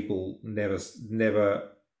most people never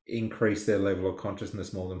increase their level of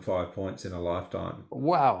consciousness more than 5 points in a lifetime.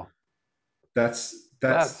 Wow, that's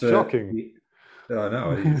shocking. I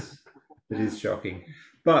know it is. It is shocking,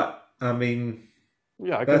 but I mean,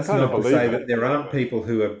 I that's can not to say that there aren't people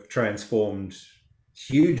who have transformed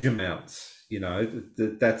huge amounts.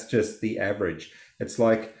 That's just the average. It's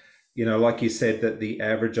like, like you said, that the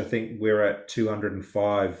average, I think we're at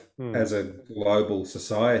 205 as a global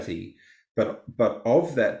society, but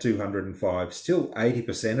of that 205, still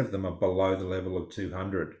 80% of them are below the level of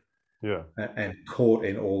 200. And caught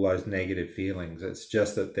in all those negative feelings. It's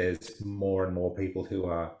just that there's more and more people who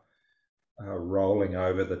are rolling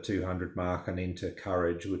over the 200 mark and into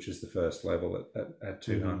courage, which is the first level at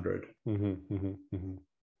 200.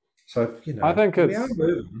 So I think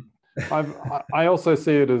I also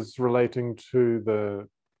see it as relating to the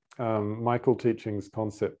Michael teaching's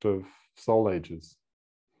concept of soul ages.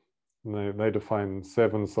 They define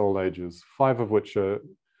 7 soul ages, 5 of which are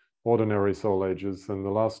ordinary soul ages, and the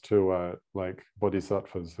last two are like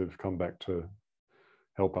bodhisattvas who've come back to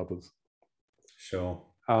help others. Sure.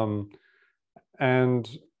 And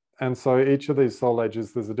so each of these soul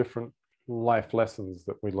ages, there's a different life lessons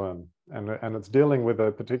that we learn, and it's dealing with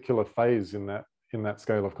a particular phase in that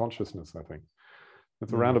scale of consciousness. I think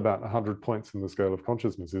it's around about 100 points in the scale of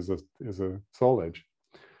consciousness is a soul age,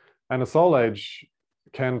 and a soul age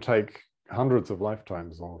can take hundreds of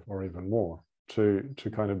lifetimes or even more to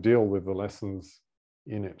kind of deal with the lessons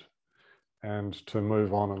in it, and to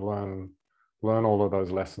move on and learn all of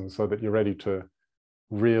those lessons so that you're ready to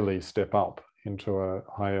really step up into a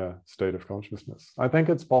higher state of consciousness. I think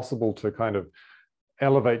it's possible to kind of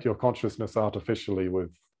elevate your consciousness artificially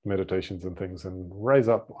with meditations and things and raise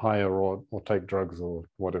up higher or take drugs or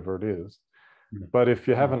whatever it is. But if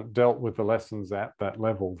you haven't dealt with the lessons at that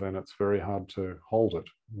level, then it's very hard to hold it.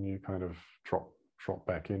 And you kind of drop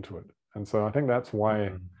back into it. And so I think that's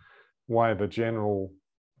why the general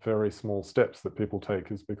very small steps that people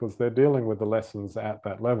take is because they're dealing with the lessons at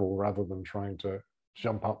that level rather than trying to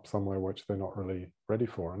jump up somewhere which they're not really ready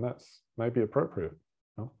for. And that's maybe appropriate.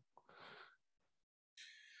 No?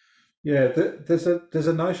 Yeah, there's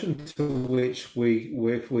a notion to which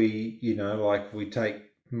if we like we take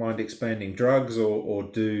mind expanding drugs or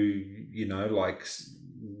do like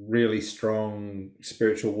really strong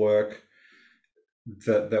spiritual work,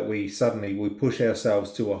 that we suddenly push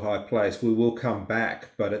ourselves to a high place, we will come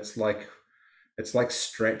back, but it's like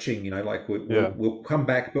stretching, like we'll come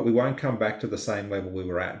back, but we won't come back to the same level we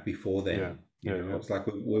were at before then. It's like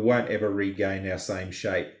we won't ever regain our same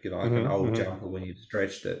shape, like an old jumper when you've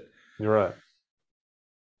stretched it. You're right.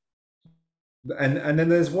 And then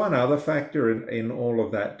there's one other factor in all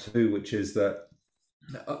of that too, which is that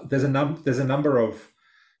there's a number of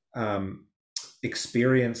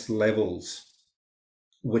experience levels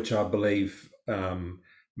which I believe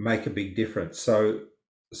make a big difference.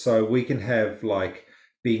 So we can have like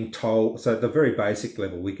being told, so at the very basic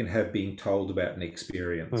level, we can have being told about an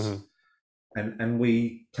experience, and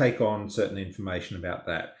we take on certain information about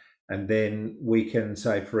that. And then we can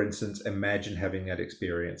say, for instance, imagine having that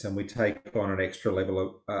experience, and we take on an extra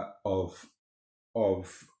level of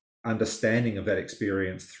understanding of that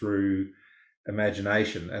experience through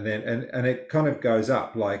imagination, and then and it kind of goes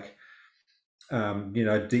up. Like a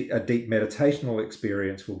deep meditational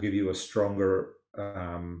experience will give you a stronger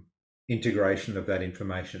integration of that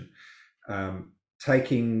information.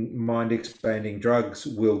 Taking mind expanding drugs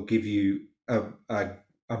will give you a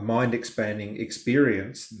mind expanding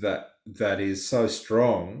experience that is so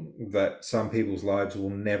strong that some people's lives will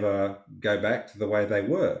never go back to the way they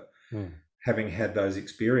were, having had those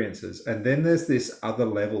experiences. And then there's this other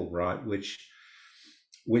level, right, which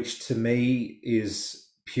to me is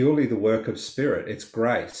purely the work of spirit. It's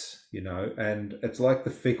grace, and it's like the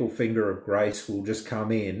fickle finger of grace will just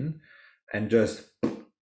come in and just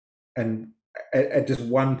at just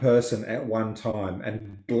one person at one time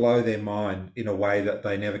and blow their mind in a way that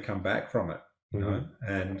they never come back from it,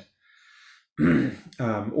 and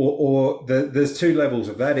there's two levels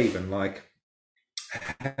of that, even like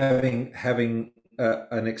having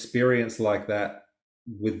an experience like that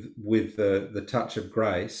with the touch of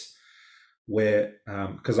grace, where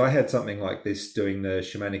because I had something like this doing the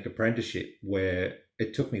shamanic apprenticeship, where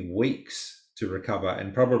it took me weeks to recover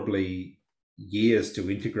and probably years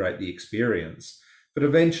to integrate the experience, but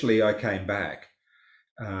eventually I came back.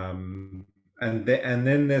 And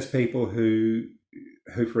then there's people who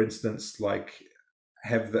for instance like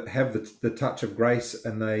have the touch of grace,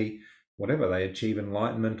 and they achieve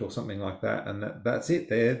enlightenment or something like that, and that's it.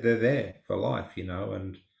 They're there for life,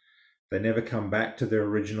 and they never come back to their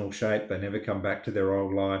original shape. They never come back to their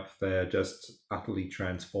old life. They're just utterly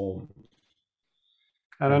transformed.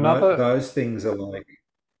 And those things are like,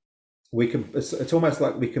 it's almost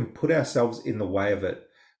like we can put ourselves in the way of it.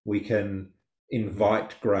 We can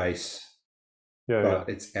invite grace, but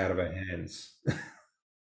it's out of our hands.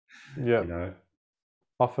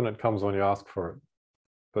 Often it comes when you ask for it,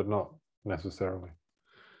 but not necessarily.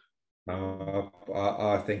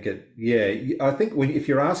 I think I think if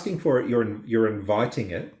you're asking for it, you're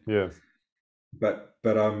inviting it. Yes. But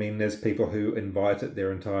I mean, there's people who invite it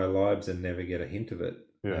their entire lives and never get a hint of it.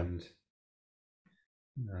 Yeah. And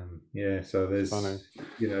so there's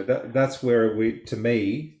that's where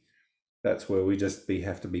that's where we just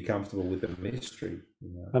have to be comfortable with the mystery.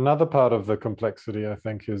 Another part of the complexity, I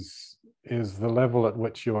think, is the level at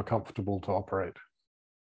which you are comfortable to operate.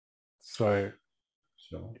 So,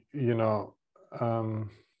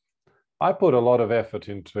 I put a lot of effort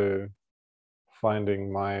into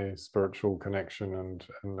finding my spiritual connection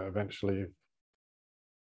and eventually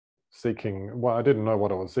seeking, well, I didn't know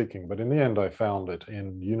what I was seeking, but in the end I found it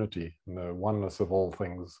in unity, in the oneness of all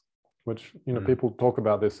things, which, people talk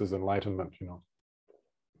about this as enlightenment.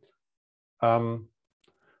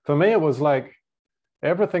 For me, it was like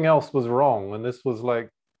everything else was wrong, and this was like,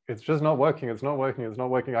 it's just not working, it's not working, it's not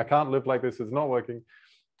working, I can't live like this, it's not working.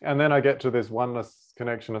 And then I get to this oneness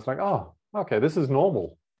connection. It's like, oh, okay, this is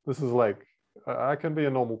normal. This is like, I can be a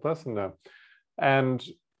normal person now. And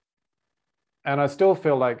I still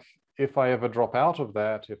feel like if I ever drop out of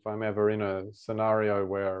that, if I'm ever in a scenario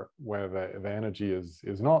where the energy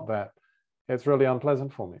is not that, it's really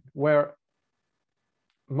unpleasant for me. Where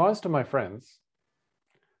most of my friends,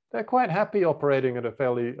 they're quite happy operating at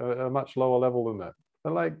a much lower level than that.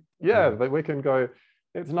 They're like, yeah, we can go.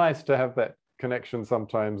 It's nice to have that connection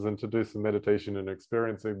sometimes and to do some meditation and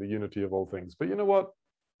experiencing the unity of all things. But you know what?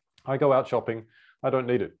 I go out shopping. I don't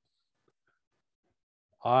need it.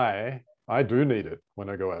 I do need it when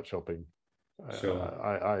I go out shopping. Sure.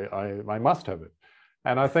 I must have it.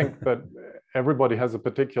 And I think that everybody has a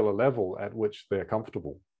particular level at which they're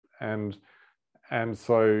comfortable. And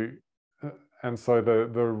so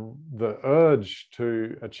the urge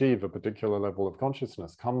to achieve a particular level of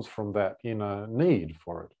consciousness comes from that inner need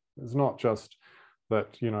for it. It's not just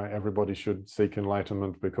that everybody should seek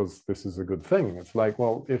enlightenment because this is a good thing. It's like,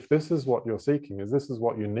 well, if this is what you're seeking, is this is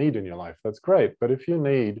what you need in your life, that's great. But if you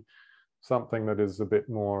need something that is a bit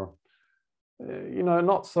more,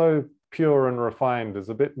 not so pure and refined, is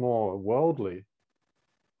a bit more worldly,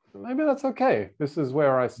 maybe that's okay. This is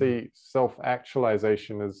where I see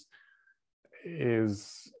self-actualization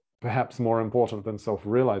is perhaps more important than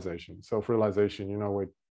self-realization. Self-realization, we're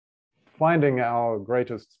finding our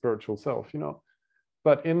greatest spiritual self,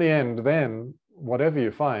 But in the end, then, whatever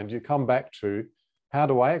you find, you come back to, how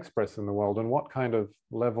do I express in the world, and what kind of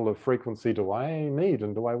level of frequency do I need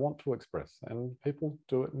and do I want to express? And people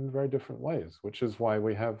do it in very different ways, which is why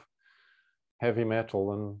we have heavy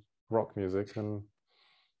metal and rock music and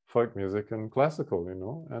folk music and classical,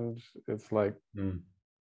 and it's like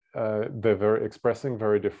they're expressing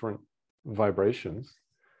very different vibrations.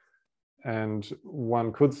 And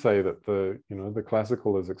one could say that the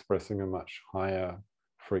classical is expressing a much higher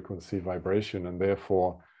frequency vibration, and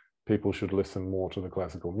therefore people should listen more to the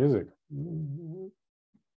classical music.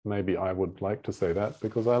 Maybe I would like to say that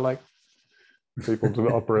because I like people to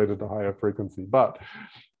operate at a higher frequency. But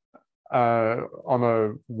on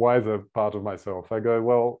a wiser part of myself, I go,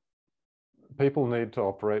 well, people need to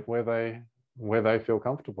operate where they feel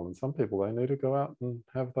comfortable. And some people, they need to go out and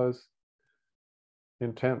have those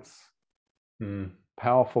intense,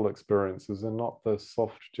 powerful experiences, and not the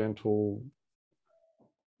soft, gentle,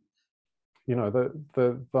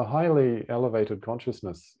 the highly elevated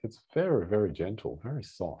consciousness. It's very, very gentle, very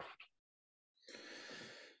soft.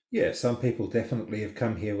 Yeah, some people definitely have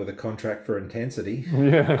come here with a contract for intensity.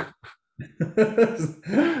 Yeah.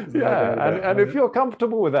 Yeah, and if you're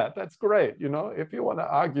comfortable with that, that's great. If you want to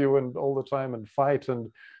argue and all the time and fight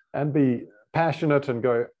and be passionate and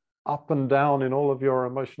go up and down in all of your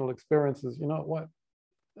emotional experiences, you know what?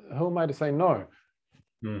 Who am I to say no?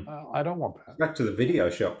 I don't want that. Back to the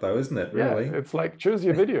video shop, though, isn't it? Really? Yeah, it's like, choose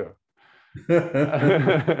your video.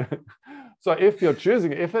 So if you're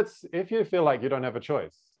choosing, if you feel like you don't have a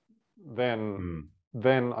choice, then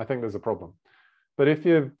I think there's a problem. But if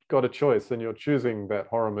you've got a choice and you're choosing that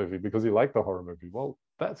horror movie because you like the horror movie, well,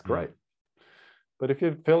 that's great. But if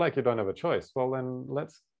you feel like you don't have a choice, well, then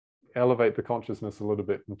let's elevate the consciousness a little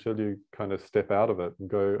bit until you kind of step out of it and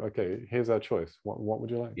go, okay, here's our choice. What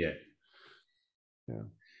would you like?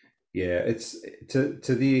 Yeah, it's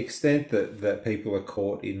to the extent that people are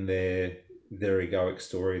caught in their egoic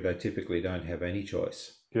story, they typically don't have any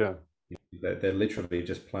choice. Yeah, they're literally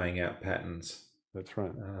just playing out patterns. That's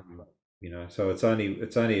right. So it's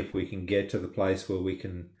only if we can get to the place where we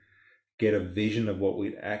can get a vision of what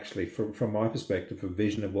we'd actually, from my perspective, a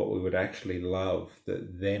vision of what we would actually love,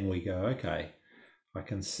 that then we go, okay, I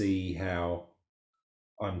can see how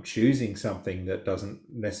I'm choosing something that doesn't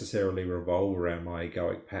necessarily revolve around my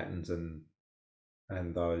egoic patterns and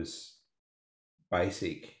those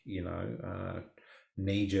basic,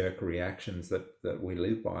 knee-jerk reactions that we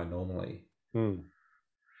live by normally.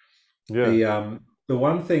 Yeah. The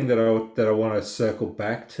one thing that I want to circle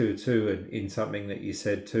back to too, in something that you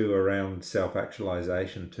said too around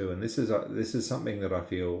self-actualization too, and this is something that I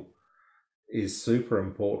feel is super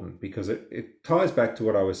important, because it ties back to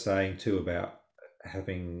what I was saying too about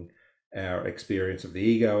having our experience of the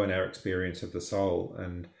ego and our experience of the soul.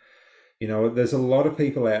 And there's a lot of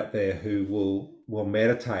people out there who will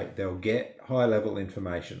meditate, they'll get high level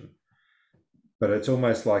information, but it's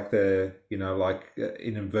almost like in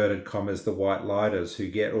inverted commas, the white lighters who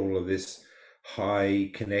get all of this high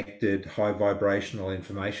connected, high vibrational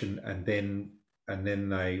information, and then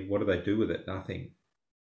they, what do they do with it? Nothing.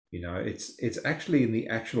 It's actually in the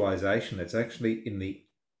actualization. It's actually in the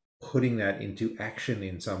putting that into action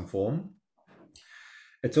in some form.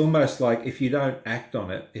 It's almost like if you don't act on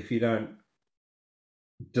it, if you don't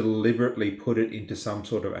deliberately put it into some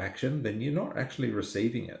sort of action, then you're not actually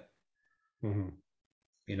receiving it. Mm-hmm.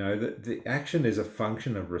 The action is a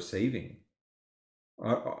function of receiving.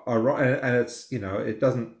 And it's, it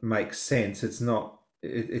doesn't make sense. It's not,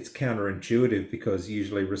 it's counterintuitive, because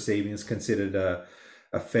usually receiving is considered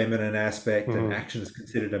a feminine aspect and Mm-hmm. action is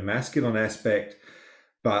considered a masculine aspect.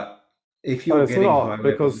 But if But you're it's getting high not,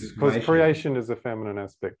 levels of because information, creation is a feminine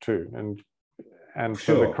aspect too, and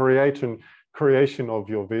so the sure, creation of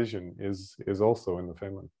your vision is also in the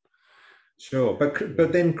feminine. sure. Yeah.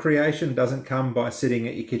 But then creation doesn't come by sitting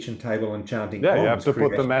at your kitchen table and chanting Yeah, you have ongs. to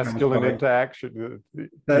put the Creation comes masculine by, into action.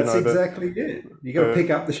 that's exactly it. You got to The pick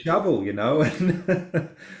up the shovel, and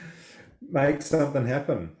make something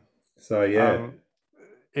happen. So yeah. um,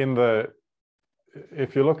 in the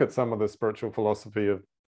if you look at some of the spiritual philosophy of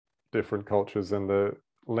different cultures and the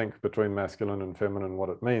link between masculine and feminine, what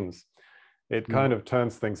it means, it kind of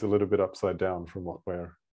turns things a little bit upside down from what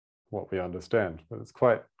we understand.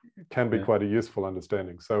 But can be Yeah. quite a useful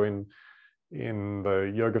understanding. So in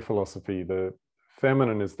the yoga philosophy, the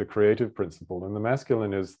feminine is the creative principle, and the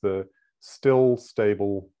masculine is the still,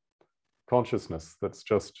 stable consciousness that's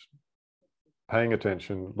just paying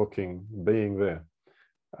attention, looking, being there.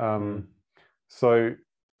 So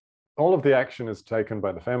all of the action is taken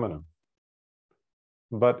by the feminine,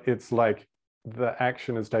 but it's like the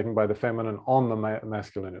action is taken by the feminine on the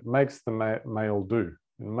masculine. It makes the male do,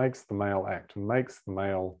 it makes the male act, and makes the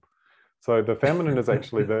male. So the feminine is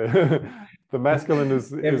actually the the masculine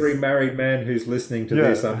Every is married man who's listening to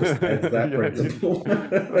this yeah. understands that Yeah, principle.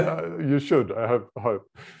 you should, I hope.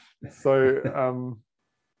 So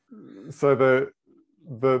so the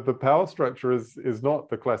power structure is not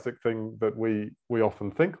the classic thing that we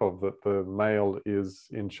often think of, that the male is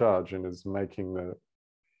in charge and is inseminating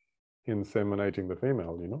the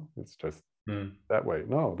female. It's just that way.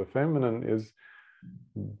 No, the feminine is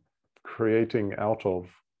creating out of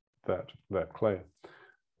that clay.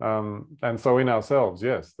 And so in ourselves,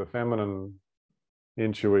 yes, the feminine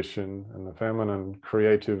intuition and the feminine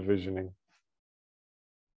creative visioning,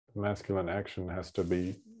 masculine action has to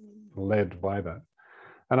be led by that.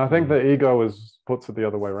 And I think the ego puts it the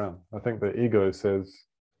other way around. I think the ego says,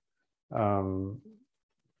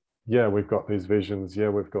 yeah, we've got these visions, yeah,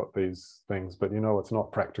 we've got these things, but it's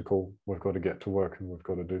not practical. We've got to get to work and we've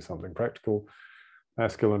got to do something practical.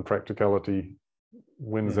 Masculine practicality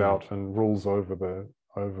wins out and rules over the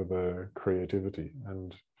creativity,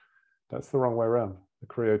 and that's the wrong way around. The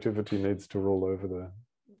creativity needs to rule over the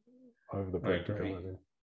practicality.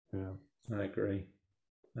 I agree.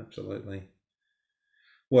 Absolutely.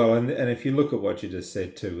 Well, and if you look at what you just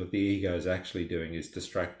said too, what the ego is actually doing is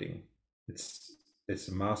distracting. It's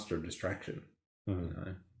a master of distraction.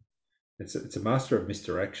 It's a master of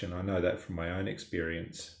misdirection. I know that from my own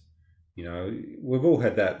experience. We've all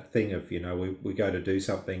had that thing of, we go to do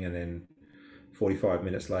something and then 45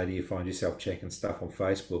 minutes later you find yourself checking stuff on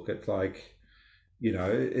Facebook. It's like,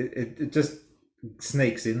 it just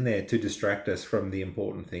sneaks in there to distract us from the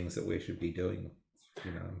important things that we should be doing,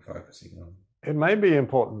 and focusing on. It may be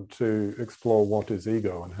important to explore what is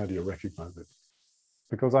ego and how do you recognize it,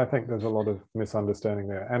 because I think there's a lot of misunderstanding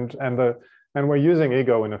there, and we're using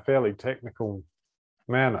ego in a fairly technical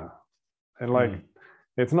manner, and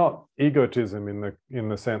it's not egotism in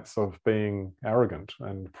the sense of being arrogant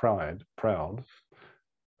and proud.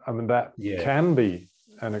 I mean, that can be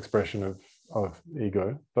an expression of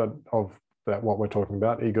ego, but of that what we're talking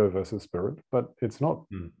about, ego versus spirit. But it's not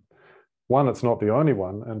one, it's not the only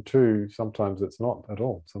one, and two, sometimes it's not at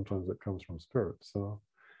all. Sometimes it comes from spirit. So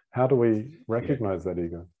how do we recognize that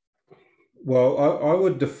ego? Well, I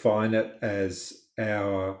would define it as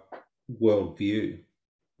our worldview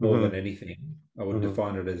more than anything. I would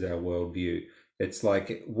define it as our worldview. It's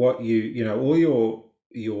like what all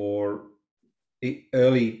your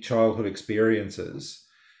early childhood experiences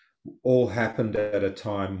all happened at a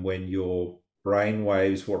time when your brain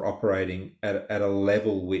waves were operating at a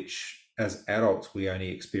level which, as adults, we only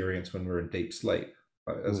experience when we're in deep sleep.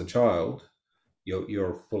 As a child,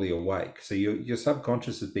 you're fully awake, so your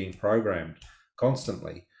subconscious is being programmed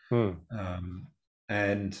constantly,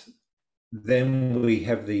 and then we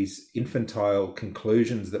have these infantile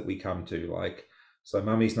conclusions that we come to, like, so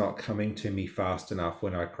mummy's not coming to me fast enough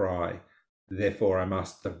when I cry, therefore I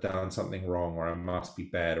must have done something wrong, or I must be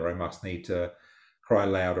bad, or I must need to cry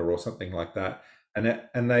louder, or something like that.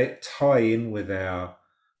 And they tie in with our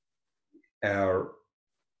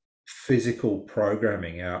physical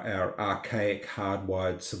programming, our archaic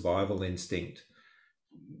hardwired survival instinct.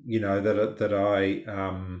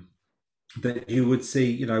 That you would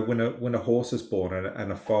see, when a horse is born,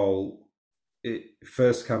 and a foal, it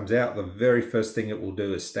first comes out, the very first thing it will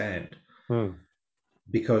do is stand, Mm.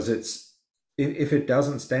 because if it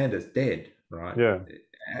doesn't stand, it's dead, right? Yeah.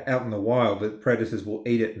 Out in the wild, the predators will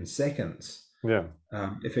eat it in seconds, Yeah.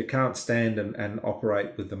 if it can't stand and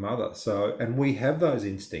operate with the mother. So, and we have those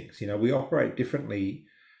instincts. We operate differently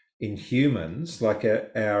in humans. Like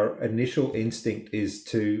our initial instinct is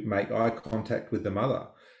to make eye contact with the mother,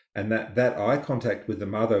 and that eye contact with the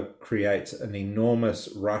mother creates an enormous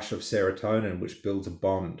rush of serotonin, which builds a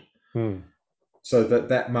bond, Mm. so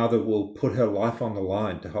that mother will put her life on the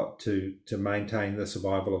line to maintain the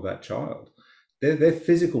survival of that child. They're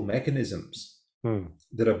physical mechanisms Mm.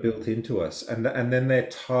 that are built into us, and then they're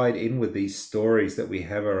tied in with these stories that we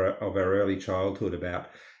have of our early childhood about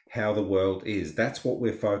how the world is. That's what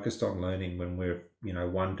we're focused on learning when we're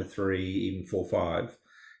 1 to 3, even 4, 5,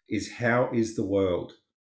 is how is the world,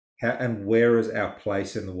 how and where is our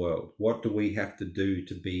place in the world? What do we have to do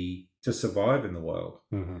to survive in the world?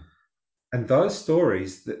 Mm-hmm. And those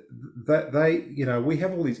stories, that they, we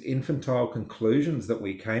have all these infantile conclusions that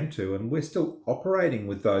we came to, and we're still operating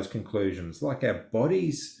with those conclusions. Like, our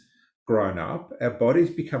body's grown up, our body's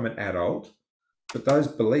become an adult, but those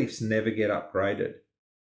beliefs never get upgraded.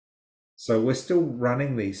 So we're still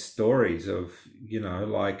running these stories of,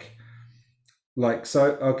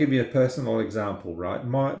 so I'll give you a personal example, right?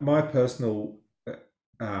 My personal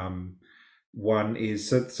one is,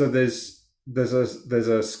 so there's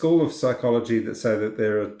a school of psychology that say that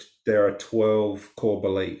there are 12 core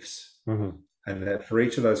beliefs, Mm-hmm. and that for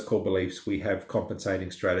each of those core beliefs we have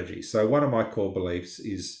compensating strategies. So one of my core beliefs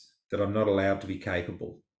is that I'm not allowed to be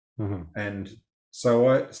capable. Mm-hmm. And so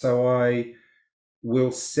I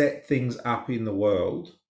will set things up in the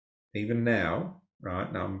world, even now,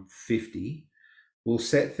 right now I'm 50, will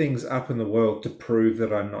set things up in the world to prove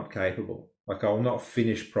that I'm not capable. Like, I'll not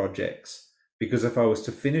finish projects, because if I was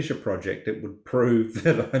to finish a project, it would prove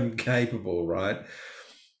that I'm capable, right?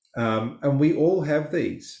 And we all have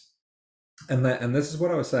these. And this is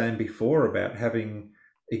what I was saying before about having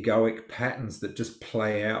egoic patterns that just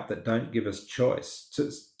play out, that don't give us choice.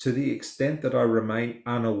 To the extent that I remain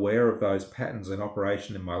unaware of those patterns in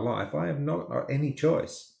operation in my life, I have not any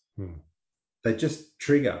choice. Mm. They just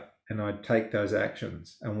trigger, and I take those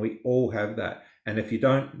actions, and we all have that. And if you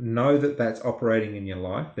don't know that that's operating in your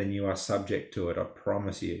life, then you are subject to it. I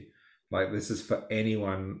promise you. Like, this is for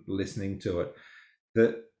anyone listening to it.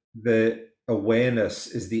 That the awareness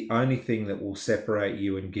is the only thing that will separate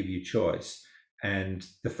you and give you choice. And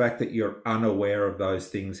the fact that you're unaware of those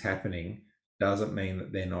things happening doesn't mean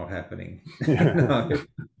that they're not happening. Yeah. No.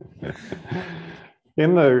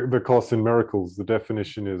 In the Course in Miracles, the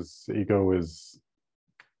definition is ego is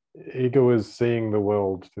seeing the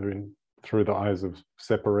world through the eyes of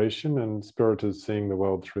separation, and spirit is seeing the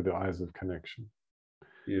world through the eyes of connection.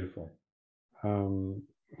 Beautiful.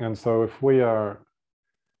 And so if we are,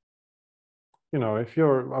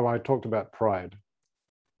 I talked about pride.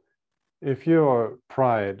 If you're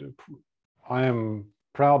pride, I am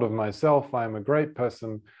proud of myself, I am a great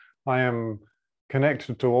person, I am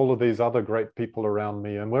connected to all of these other great people around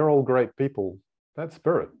me, and we're all great people, that's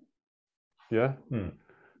spirit. Yeah.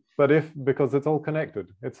 But because it's all connected,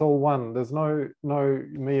 it's all one, there's no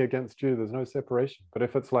me against you, there's no separation. But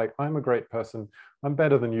if it's like, I'm a great person, I'm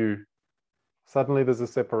better than you, suddenly there's a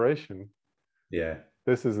separation. Yeah.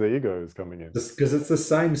 This is the ego is coming in. Just because it's the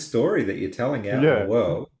same story that you're telling out in the Yeah.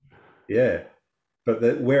 world. Yeah.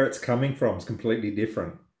 But where it's coming from is completely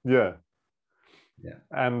different. Yeah. Yeah.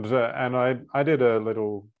 And I did a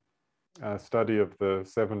little study of the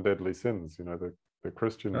 7 deadly sins, the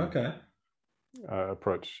Christian Okay.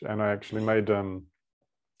 approach, and I actually made a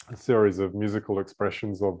series of musical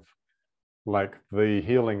expressions of like the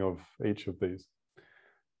healing of each of these.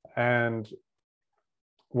 And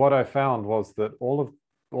what I found was that all of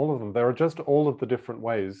them, there are just all of the different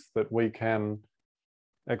ways that we can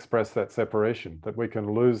express that separation, that we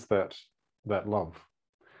can lose that love.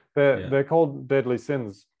 They're called deadly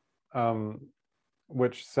sins,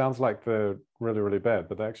 which sounds like they're really, really bad,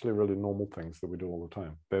 but they're actually really normal things that we do all the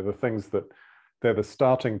time. They're the things they're the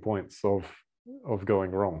starting points of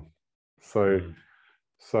going wrong. So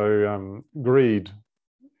greed,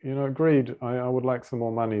 greed. I would like some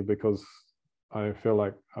more money because I feel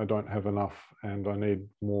like I don't have enough and I need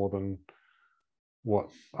more than what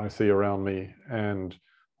I see around me, and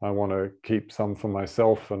I want to keep some for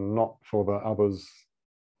myself and not for the others.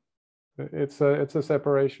 It's a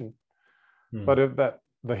separation. But if that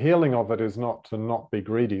the healing of it is not to not be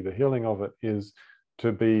greedy. The healing of it is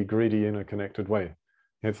to be greedy in a connected way.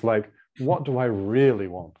 It's like, what do I really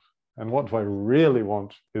want? And what do I really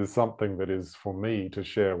want is something that is for me to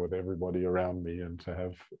share with everybody around me and to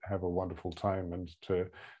have a wonderful time and to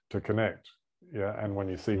connect. Yeah. And when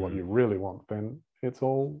you see what you really want, then it's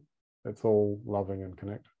all loving and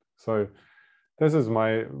connected. So this is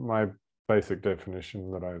my basic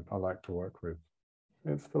definition that I like to work with.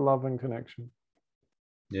 It's the love and connection.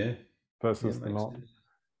 Yeah. Versus the not. Sense.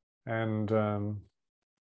 And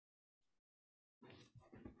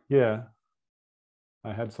yeah,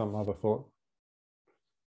 I had some other thought.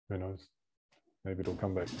 Who knows? Maybe it'll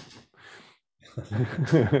come back.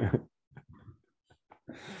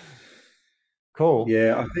 Cool.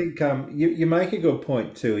 Yeah, I think you make a good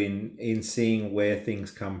point too in seeing where things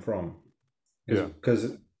come from. Yeah.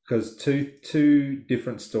 Because two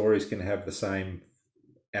different stories can have the same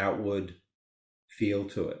outward feel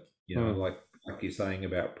to it. Like you're saying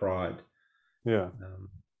about pride. Yeah.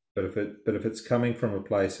 But if it's coming from a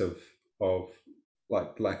place of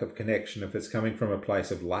like lack of connection, if it's coming from a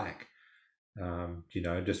place of lack,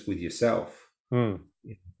 just with yourself.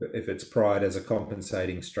 If it's pride as a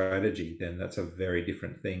compensating strategy, then that's a very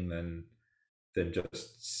different thing than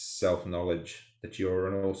just self-knowledge that you're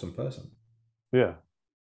an awesome person. Yeah.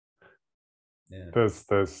 Yeah. There's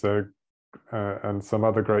and some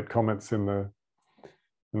other great comments in the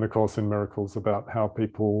Course in Miracles about how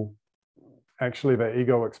people actually their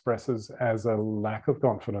ego expresses as a lack of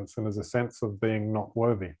confidence and as a sense of being not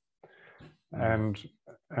worthy. And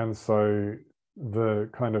so the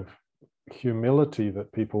kind of humility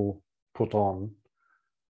that people put on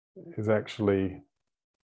is actually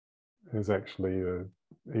a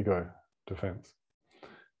ego defense.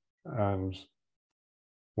 And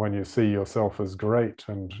when you see yourself as great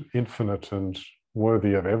and infinite and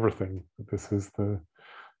worthy of everything, this is the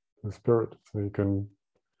spirit. So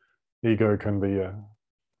ego can be a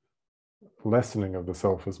lessening of the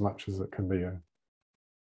self as much as it can be a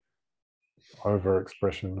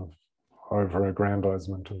over-expression of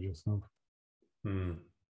over-aggrandizement of yourself.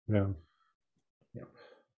 Yeah.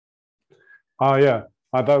 Oh yeah.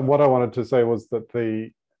 What I wanted to say was that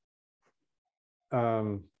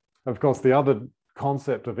of course, the other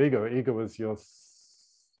concept of ego is your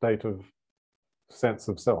state of sense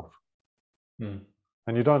of self.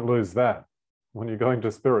 And you don't lose that. When you're going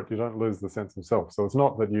to spirit, you don't lose the sense of self. So it's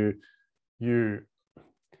not that you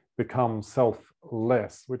become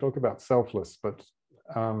selfless. We talk about selfless, but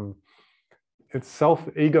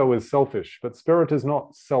ego is selfish, but spirit is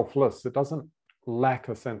not selfless. It doesn't lack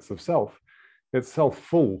a sense of self. It's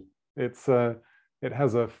self-full. It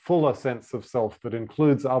has a fuller sense of self that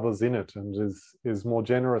includes others in it and is more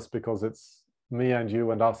generous because it's me and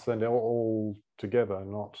you and us and all together,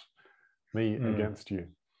 not me against you.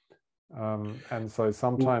 And so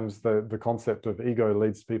sometimes the concept of ego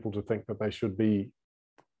leads people to think that they should be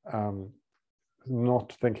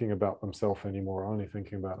not thinking about themselves anymore, only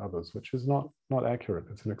thinking about others, which is not accurate.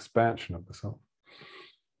 It's an expansion of the self.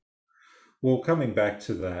 Well, coming back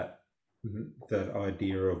to that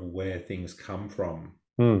idea of where things come from,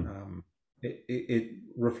 it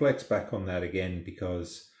reflects back on that again,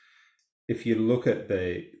 because if you look at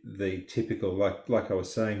the typical, like I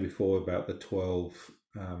was saying before about the 12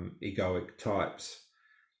 egoic types,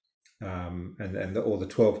 or the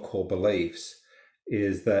 12 core beliefs,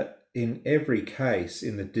 is that in every case,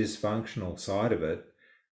 in the dysfunctional side of it,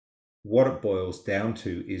 what it boils down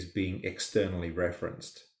to is being externally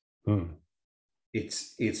referenced.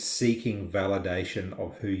 It's seeking validation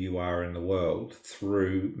of who you are in the world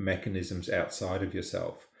through mechanisms outside of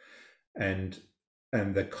yourself. And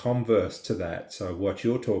the converse to that, so what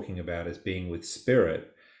you're talking about is being with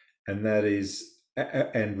spirit, and that is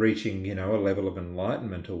and reaching a level of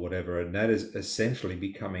enlightenment or whatever, and that is essentially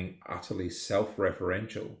becoming utterly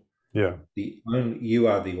self-referential. Yeah. You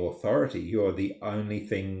are the authority. You are the only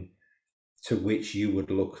thing to which you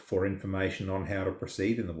would look for information on how to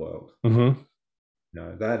proceed in the world.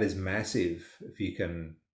 That is massive. If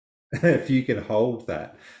you can hold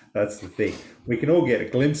that, that's the thing. We can all get a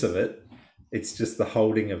glimpse of it. It's just the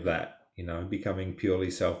holding of that, becoming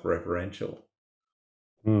purely self-referential.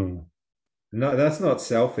 No, that's not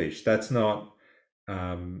selfish. That's not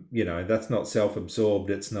that's not self-absorbed.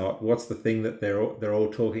 It's not, what's the thing that they're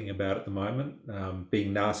all talking about at the moment,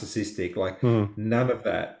 being narcissistic. Like none of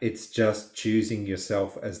that. It's just choosing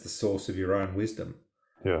yourself as the source of your own wisdom.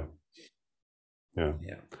 Yeah.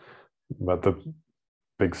 But the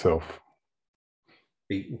big self.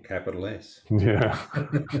 big capital S. Yeah.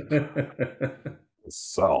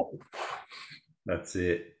 So. That's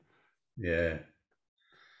it. Yeah.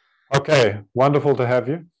 Okay. Wonderful to have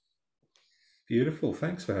you. Beautiful.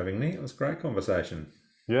 Thanks for having me. It was a great conversation.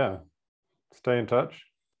 Yeah. Stay in touch.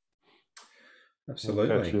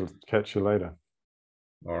 Absolutely. Catch you later.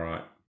 All right.